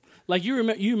same play. Like you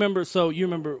remember,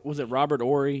 was it Robert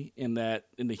Horry in the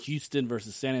Houston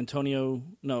versus San Antonio?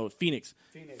 No, Phoenix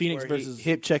versus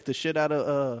hip checked the shit out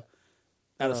of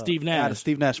Steve Nash. Out of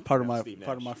Steve Nash, part of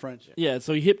my French. Yeah,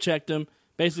 so he hip checked him.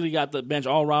 Basically, got the bench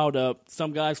all riled up.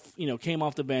 Some guys, came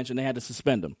off the bench and they had to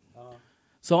suspend him.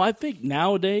 So I think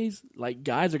nowadays, like,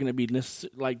 guys are going to be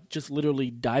just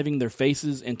literally diving their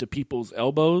faces into people's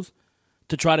elbows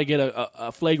to try to get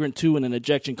a flagrant 2 and an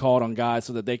ejection called on guys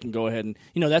so that they can go ahead and,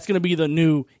 that's going to be the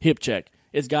new hip check.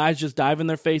 It's guys just diving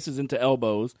their faces into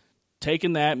elbows,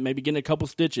 taking that, maybe getting a couple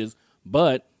stitches,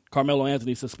 but Carmelo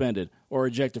Anthony suspended or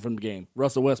ejected from the game.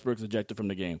 Russell Westbrook's ejected from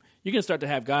the game. You're going to start to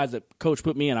have guys that, coach,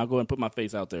 put me in, I'll go ahead and put my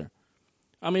face out there.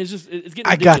 It's getting ridiculous.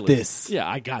 I got this. Yeah,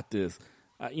 I got this.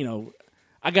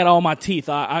 I got all my teeth.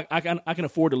 I can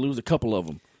afford to lose a couple of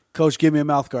them. Coach, give me a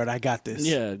mouth guard. I got this.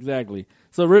 Yeah, exactly.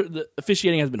 So the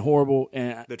officiating has been horrible,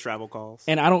 and the travel calls.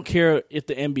 And I don't care if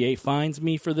the NBA fines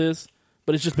me for this,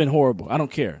 but it's just been horrible. I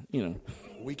don't care.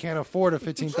 We can't afford a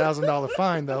 $15,000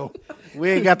 fine, though.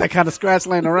 We ain't got that kind of scratch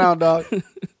laying around, dog.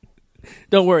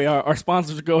 Don't worry, our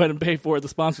sponsors will go ahead and pay for it. The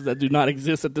sponsors that do not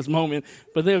exist at this moment,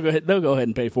 but they'll go ahead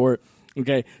and pay for it.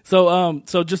 Okay, so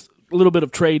just a little bit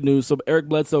of trade news. So Eric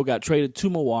Bledsoe got traded to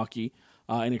Milwaukee.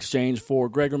 in exchange for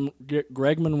Greg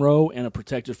Monroe and a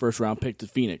protected first-round pick to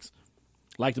Phoenix.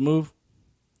 Like the move?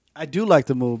 I do like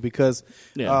the move because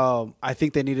Yeah. I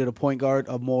think they needed a point guard,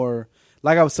 a more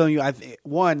like I was telling you.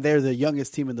 They're the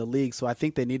youngest team in the league, so I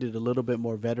think they needed a little bit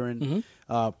more veteran,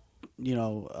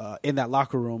 in that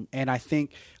locker room. And I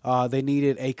think they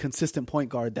needed a consistent point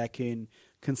guard that can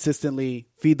consistently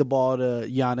feed the ball to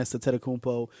Giannis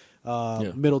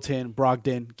Antetokounmpo, Middleton,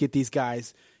 Brogdon, get these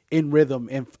guys in rhythm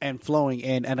and flowing,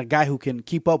 and a guy who can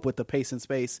keep up with the pace and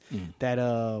space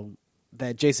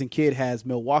that Jason Kidd has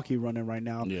Milwaukee running right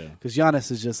now. Yeah. Because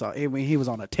Giannis is just, he was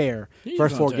on a tear.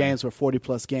 First 4 games were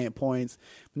 40-plus game points.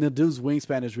 And the dude's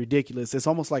wingspan is ridiculous. It's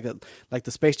almost like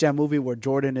the Space Jam movie where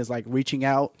Jordan is like reaching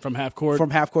out. From half court? From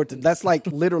half court. That's like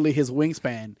literally his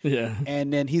wingspan. Yeah.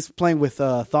 And then he's playing with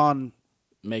Thon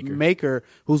Maker,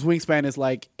 whose wingspan is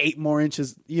like 8 more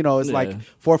inches. It's like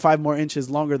 4 or 5 more inches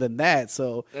longer than that.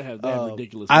 So they have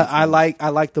ridiculous. I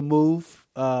like the move.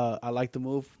 I like the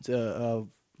move to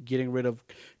getting rid of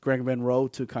Greg Monroe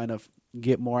to kind of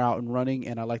get more out and running,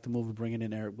 and I like the move of bringing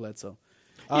in Eric Bledsoe.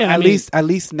 At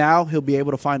least now he'll be able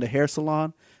to find a hair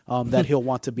salon that he'll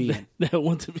want to be in. I don't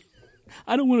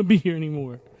want to be here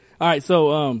anymore. All right,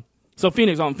 so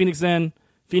Phoenix on Phoenix end.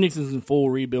 Phoenix is in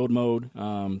full rebuild mode.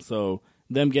 So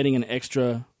them getting an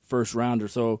extra first rounder.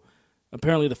 So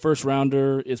apparently the first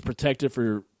rounder is protected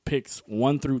for picks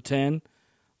 1 through 10,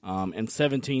 and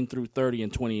 17 through 30 in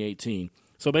 2018.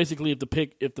 So basically, if the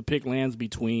pick lands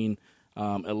between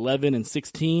 11 and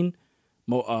 16,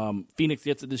 Phoenix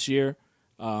gets it this year,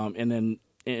 and then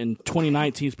in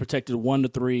 2019 it's protected 1 to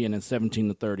 3, and then 17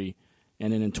 to 30,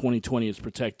 and then in 2020 it's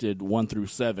protected 1 through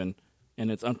 7, and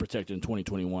it's unprotected in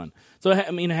 2021. So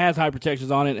it has high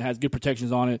protections on it. It has good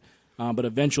protections on it, but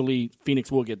eventually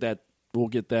Phoenix will get that. We'll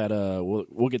get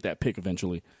that pick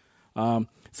eventually.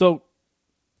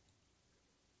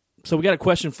 So we got a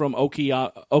question from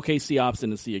OKC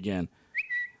Obstinacy again.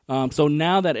 So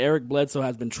now that Eric Bledsoe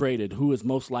has been traded, who is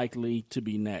most likely to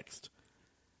be next?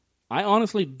 I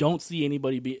honestly don't see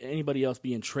anybody else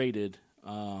being traded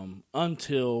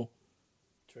until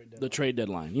the trade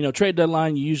deadline. Trade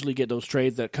deadline, you usually get those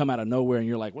trades that come out of nowhere, and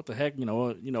you're like, "What the heck?"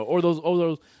 Or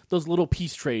those little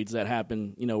piece trades that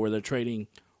happen, where they're trading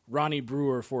Ronnie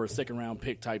Brewer for a second-round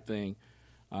pick type thing.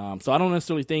 So I don't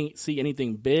necessarily see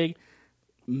anything big.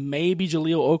 Maybe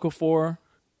Jahlil Okafor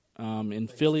in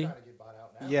Philly.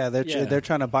 Yeah, they're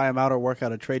trying to buy him out or work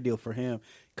out a trade deal for him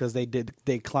because they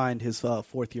declined his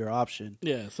 4th-year option.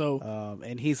 Yeah, so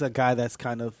and he's a guy that's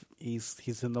kind of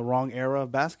he's in the wrong era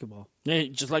of basketball. Yeah,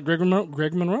 just like Greg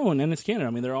Monroe and Enes Kanter. I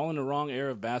mean, they're all in the wrong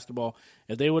era of basketball.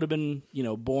 If they would have been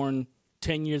born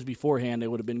 10 years beforehand, they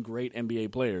would have been great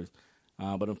NBA players.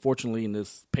 But unfortunately, in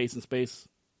this pace and space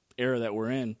era that we're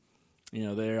in,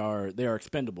 they are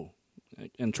expendable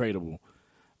and tradable.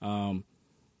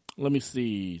 Let me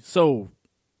see. So,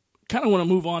 kind of want to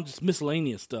move on to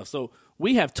miscellaneous stuff. So,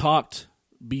 we have talked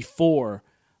before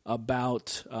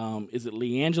about, is it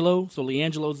LiAngelo? So,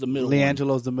 LiAngelo's the middle one.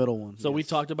 LiAngelo's the middle one. So, yes. We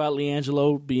talked about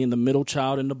LiAngelo being the middle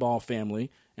child in the Ball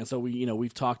family. And so,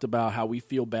 we've talked about how we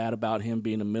feel bad about him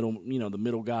being the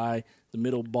middle guy, the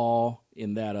middle ball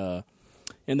in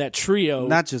that trio.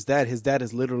 Not just that, his dad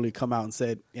has literally come out and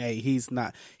said, "Hey, he's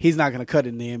not going to cut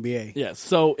in the NBA." Yeah.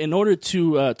 So in order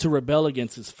to rebel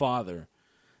against his father,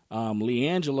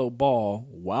 LiAngelo Ball,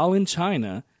 while in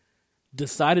China,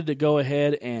 decided to go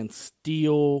ahead and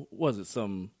steal.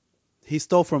 He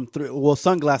stole from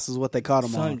sunglasses, what they caught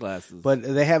him on. Sunglasses. But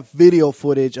they have video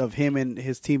footage of him and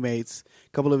his teammates, a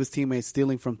couple of his teammates,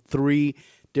 stealing from 3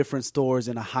 different stores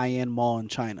in a high-end mall in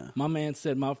China. My man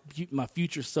said, my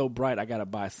future's so bright, I got to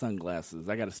buy sunglasses.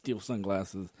 I got to steal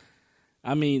sunglasses.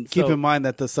 I mean, keep in mind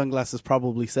that the sunglasses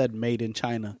probably said made in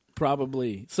China.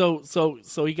 Probably. So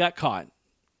he got caught.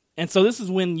 And so this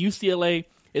is when UCLA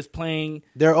is playing.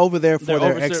 They're over there for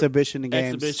their exhibition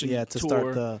games. To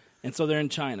tour, start and so they're in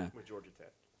China. With Georgia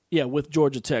Tech. Yeah, with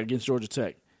Georgia Tech, against Georgia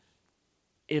Tech.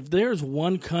 If there's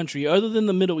one country, other than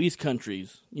the Middle East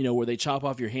countries, where they chop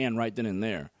off your hand right then and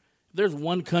there, if there's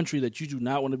one country that you do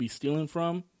not want to be stealing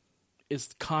from,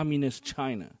 it's communist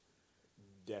China.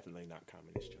 Definitely not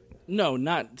communist China. No,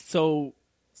 not so.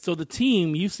 So the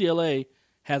team UCLA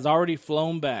has already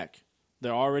flown back.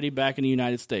 They're already back in the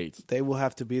United States. They will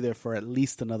have to be there for at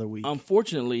least another week.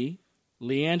 Unfortunately,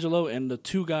 LiAngelo and the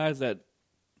 2 guys that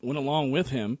went along with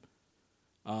him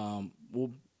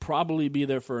will probably be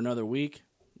there for another week.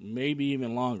 Maybe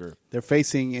even longer. They're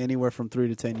facing anywhere from 3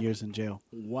 to 10 years in jail.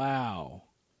 Wow.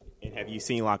 And have you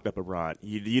seen Locked Up Abroad?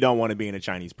 You don't want to be in a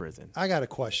Chinese prison. I got a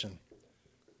question.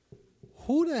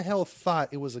 Who the hell thought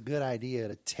it was a good idea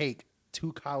to take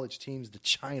 2 college teams to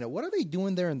China. What are they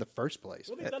doing there in the first place?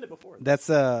 Well, they've done it before. That's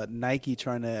Nike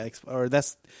trying to, or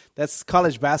that's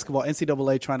college basketball,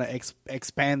 NCAA trying to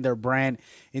expand their brand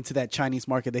into that Chinese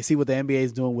market. They see what the NBA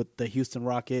is doing with the Houston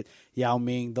Rocket, Yao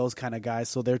Ming, those kind of guys.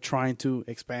 So they're trying to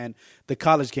expand the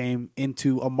college game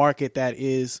into a market that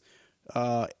is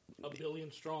 $1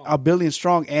 billion strong. $1 billion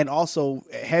strong, and also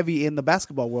heavy in the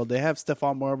basketball world. They have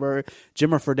Stephon Marbury.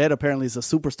 Jimmer Fredette apparently is a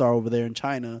superstar over there in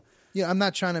China. Yeah, I'm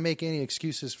not trying to make any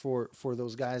excuses for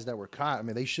those guys that were caught. I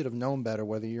mean, they should have known better.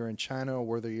 Whether you're in China or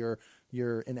whether you're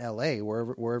in L.A.,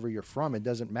 wherever you're from, it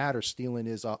doesn't matter. Stealing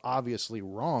is obviously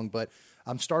wrong, but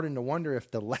I'm starting to wonder if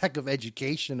the lack of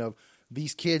education of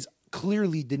these kids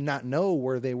clearly did not know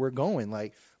where they were going.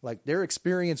 Like their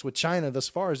experience with China thus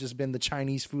far has just been the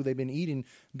Chinese food they've been eating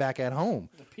back at home.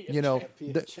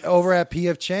 Over at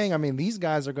P.F. Chang. I mean, these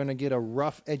guys are going to get a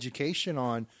rough education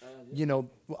on,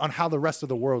 on how the rest of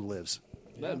the world lives.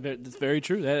 That's very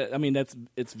true.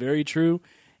 It's very true.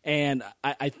 And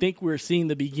I think we're seeing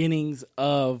the beginnings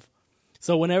of,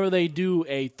 so whenever they do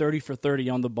a 30 for 30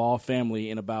 on the Ball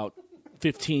family in about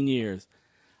 15 years,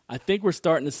 I think we're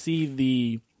starting to see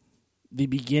the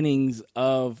beginnings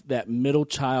of that middle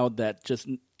child that just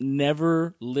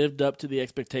never lived up to the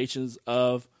expectations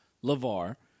of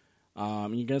LeVar. You're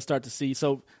going to start to see.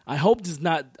 So I hope this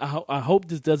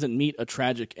doesn't meet a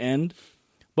tragic end,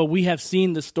 but we have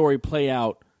seen the story play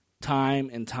out time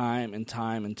and time and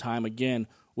time and time again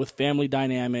with family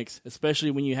dynamics,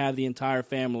 especially when you have the entire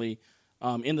family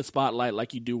in the spotlight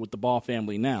like you do with the Ball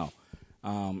family now.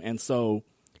 And so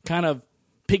kind of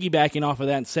piggybacking off of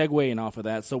that and segueing off of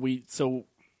that, so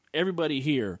everybody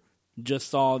here just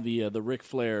saw the Ric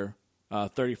Flair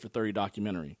 30 for 30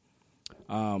 documentary.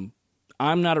 I'm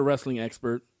not a wrestling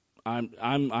expert.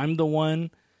 I'm the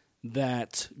one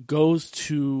that goes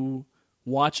to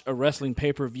watch a wrestling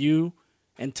pay-per-view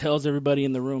and tells everybody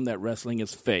in the room that wrestling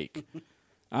is fake.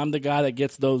 I'm the guy that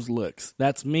gets those looks.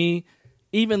 That's me.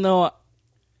 Even though,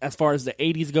 as far as the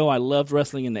 80s go, I loved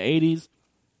wrestling in the 80s.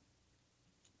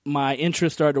 My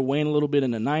interest started to wane a little bit in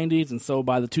the 90s, and so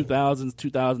by the 2000s,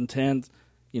 2010s,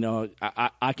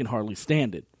 I can hardly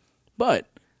stand it. But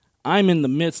I'm in the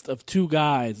midst of 2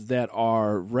 guys that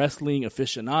are wrestling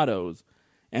aficionados,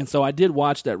 and so I did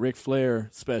watch that Ric Flair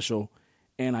special,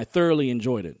 and I thoroughly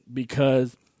enjoyed it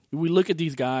because we look at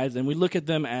these guys, and we look at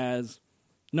them as,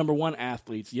 number one,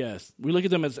 athletes, yes. We look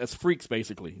at them as freaks,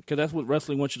 basically, because that's what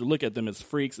wrestling wants you to look at them as,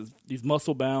 freaks, as these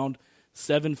muscle-bound,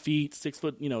 7 feet, 6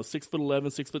 foot, 6'11",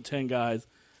 6'10" guys.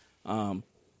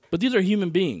 But these are human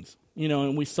beings,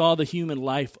 and we saw the human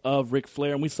life of Ric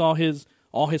Flair, and we saw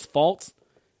all his faults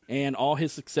and all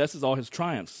his successes, all his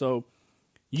triumphs. So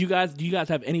do you guys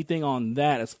have anything on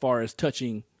that as far as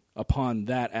touching upon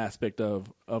that aspect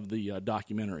of the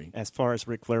documentary? As far as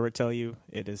Ric Flair would tell you,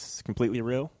 it is completely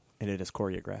real and it is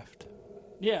choreographed.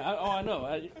 Yeah, I know.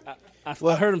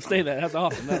 I heard him say that. That's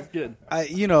awesome. That's good.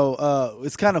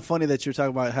 It's kind of funny that you're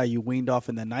talking about how you weaned off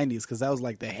in the 90s because that was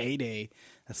like the heyday.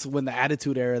 That's when the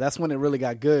Attitude Era. That's when it really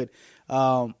got good.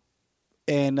 I'm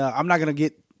not going to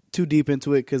get too deep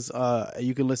into it because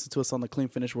you can listen to us on the Clean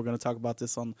Finish. We're going to talk about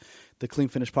this on the Clean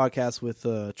Finish podcast with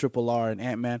Triple R and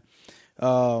Ant-Man.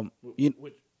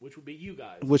 Which would be you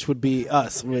guys. Which would be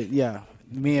us.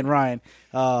 Me and Ryan.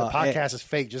 The podcast is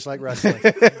fake, just like wrestling.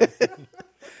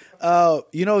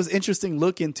 It's interesting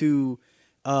look into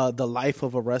the life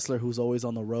of a wrestler who's always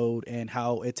on the road and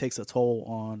how it takes a toll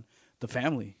on the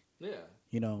family. Yeah.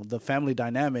 The family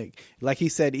dynamic. Like he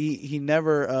said, he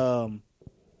never,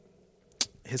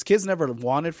 his kids never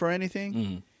wanted for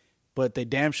anything, but they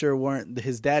damn sure weren't.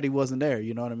 His daddy wasn't there.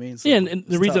 You know what I mean? So yeah, and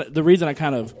the reason I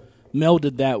kind of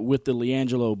melded that with the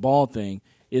LiAngelo Ball thing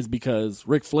is because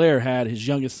Ric Flair had his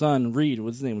youngest son, Reed.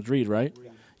 What's his name? Was Reed, right?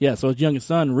 Reed. Yeah, so his youngest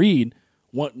son, Reed,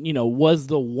 was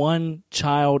the one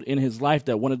child in his life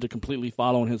that wanted to completely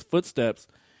follow in his footsteps.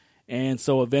 And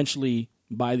so eventually,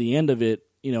 by the end of it,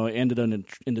 it ended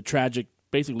in the tragic,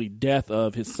 basically, death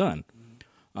of his son.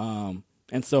 And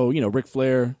so, Ric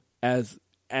Flair, as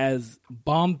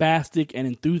bombastic and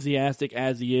enthusiastic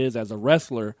as he is as a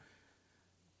wrestler,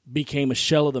 became a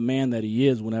shell of the man that he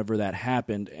is whenever that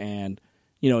happened. And,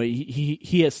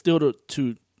 he has still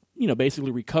to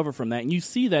basically recover from that. And you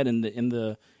see that in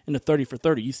the 30 for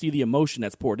 30. You see the emotion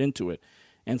that's poured into it.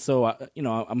 And so,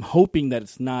 I'm hoping that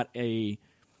it's not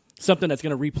something that's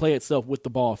going to replay itself with the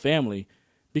Ball family.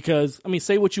 Because,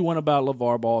 say what you want about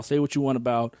LeVar Ball, say what you want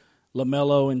about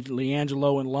LaMelo and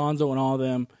LiAngelo and Lonzo and all of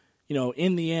them.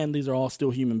 In the end, these are all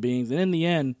still human beings. And in the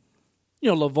end,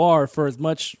 LeVar, for as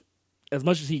much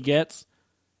as he gets,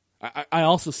 I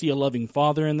also see a loving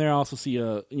father in there. I also see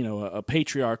a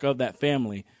patriarch of that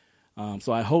family.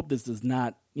 So I hope this does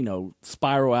not,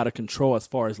 spiral out of control as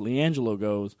far as LiAngelo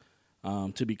goes,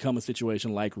 to become a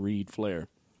situation like Reid Flair.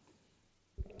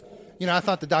 I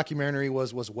thought the documentary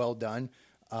was well done.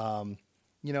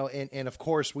 And of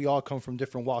course we all come from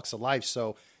different walks of life.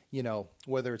 So,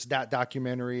 whether it's that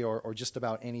documentary or just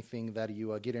about anything that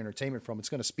you get entertainment from, it's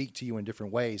going to speak to you in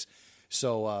different ways.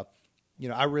 So,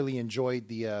 I really enjoyed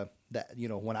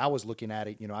when I was looking at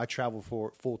it, I travel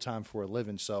for full time for a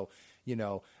living. So,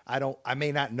 I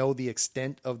may not know the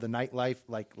extent of the nightlife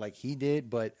like he did,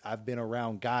 but I've been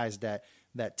around guys that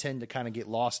tend to kind of get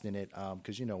lost in it.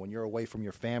 Cause when you're away from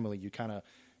your family, you kind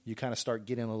of start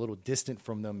getting a little distant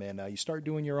from them, and you start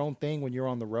doing your own thing when you're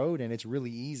on the road, and it's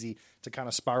really easy to kind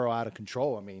of spiral out of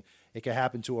control. I mean, it could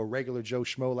happen to a regular Joe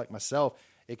Schmo like myself.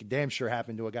 It could damn sure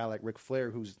happen to a guy like Ric Flair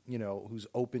who's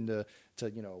open to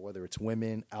whether it's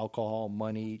women, alcohol,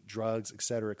 money, drugs, et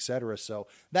cetera, et cetera. So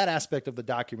that aspect of the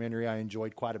documentary I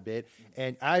enjoyed quite a bit.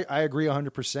 And I agree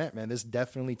 100%, man. This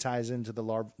definitely ties into the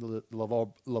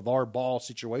LeVar Ball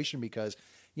situation because,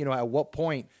 at what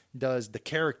point does the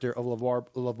character of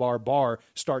LeVar Ball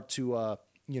start to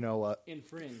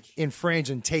infringe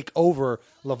and take over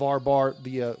LeVar Ball,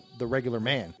 the regular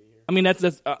man? I mean,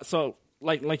 that's so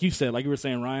like you said, like you were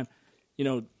saying, Ryan,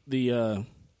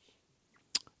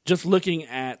 just looking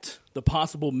at the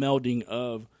possible melding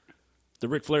of the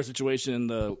Ric Flair situation and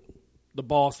the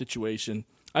Ball situation,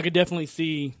 I could definitely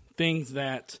see things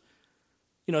that,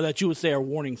 that you would say are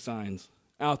warning signs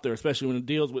out there, especially when it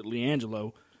deals with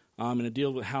LiAngelo, and it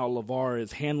deals with how LeVar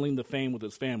is handling the fame with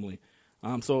his family.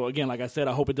 So again, like I said,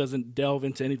 I hope it doesn't delve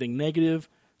into anything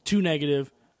too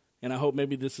negative, and I hope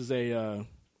maybe this is the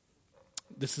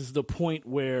point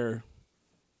where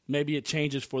maybe it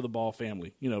changes for the Ball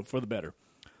family, for the better.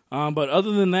 But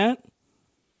other than that,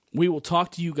 we will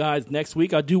talk to you guys next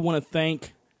week. I do want to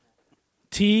thank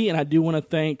T, and I do want to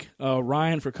thank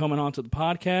Ryan for coming on to the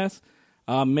podcast.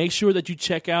 Make sure that you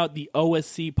check out the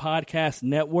OSC Podcast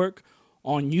Network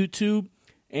on YouTube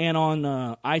and on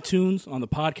iTunes, on the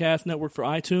podcast network for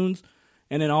iTunes.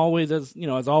 And then always,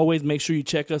 as always, make sure you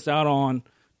check us out on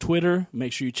Twitter.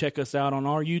 Make sure you check us out on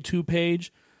our YouTube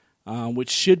page, which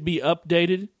should be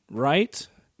updated, right?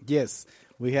 Yes,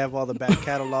 we have all the back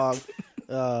catalog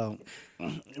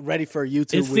ready for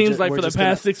YouTube. It seems like for the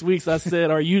past 6 weeks, I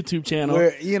said our YouTube channel.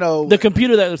 The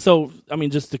computer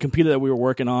just the computer that we were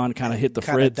working on kind of hit the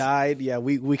fritz. Died. Yeah,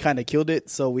 we kind of killed it,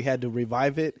 so we had to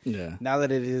revive it. Yeah. Now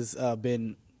that it has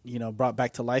been brought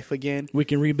back to life again, we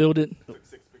can rebuild it.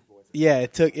 Yeah,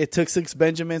 it took 6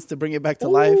 Benjamins to bring it back to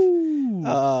life.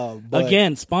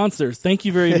 Again, sponsors, thank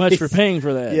you very much for paying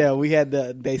for that. Yeah,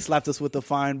 they slapped us with the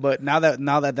fine, but now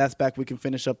that that's back, we can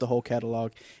finish up the whole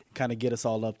catalog and kind of get us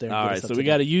all up there. All right, so we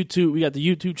got the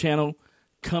YouTube channel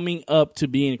coming up to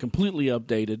being completely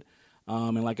updated.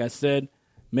 And like I said,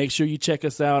 make sure you check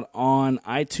us out on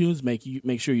iTunes.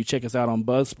 Make sure you check us out on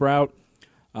Buzzsprout.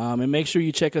 And make sure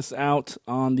you check us out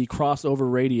on the Crossover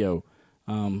Radio.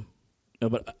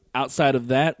 But outside of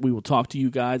that, we will talk to you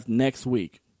guys next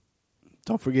week.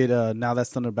 Don't forget, Now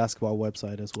That's Thunder Basketball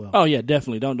website as well. Oh yeah,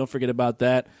 definitely. Don't forget about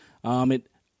that. I've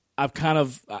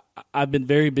been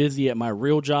very busy at my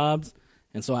real jobs,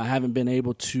 and so I haven't been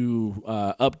able to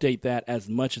update that as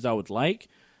much as I would like.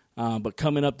 But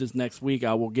coming up this next week,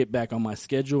 I will get back on my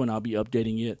schedule, and I'll be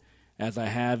updating it as I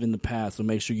have in the past. So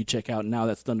make sure you check out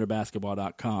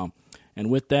NowThat'sThunderBasketball.com. And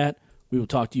with that, we will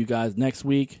talk to you guys next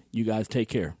week. You guys take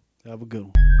care. Have a good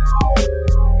one.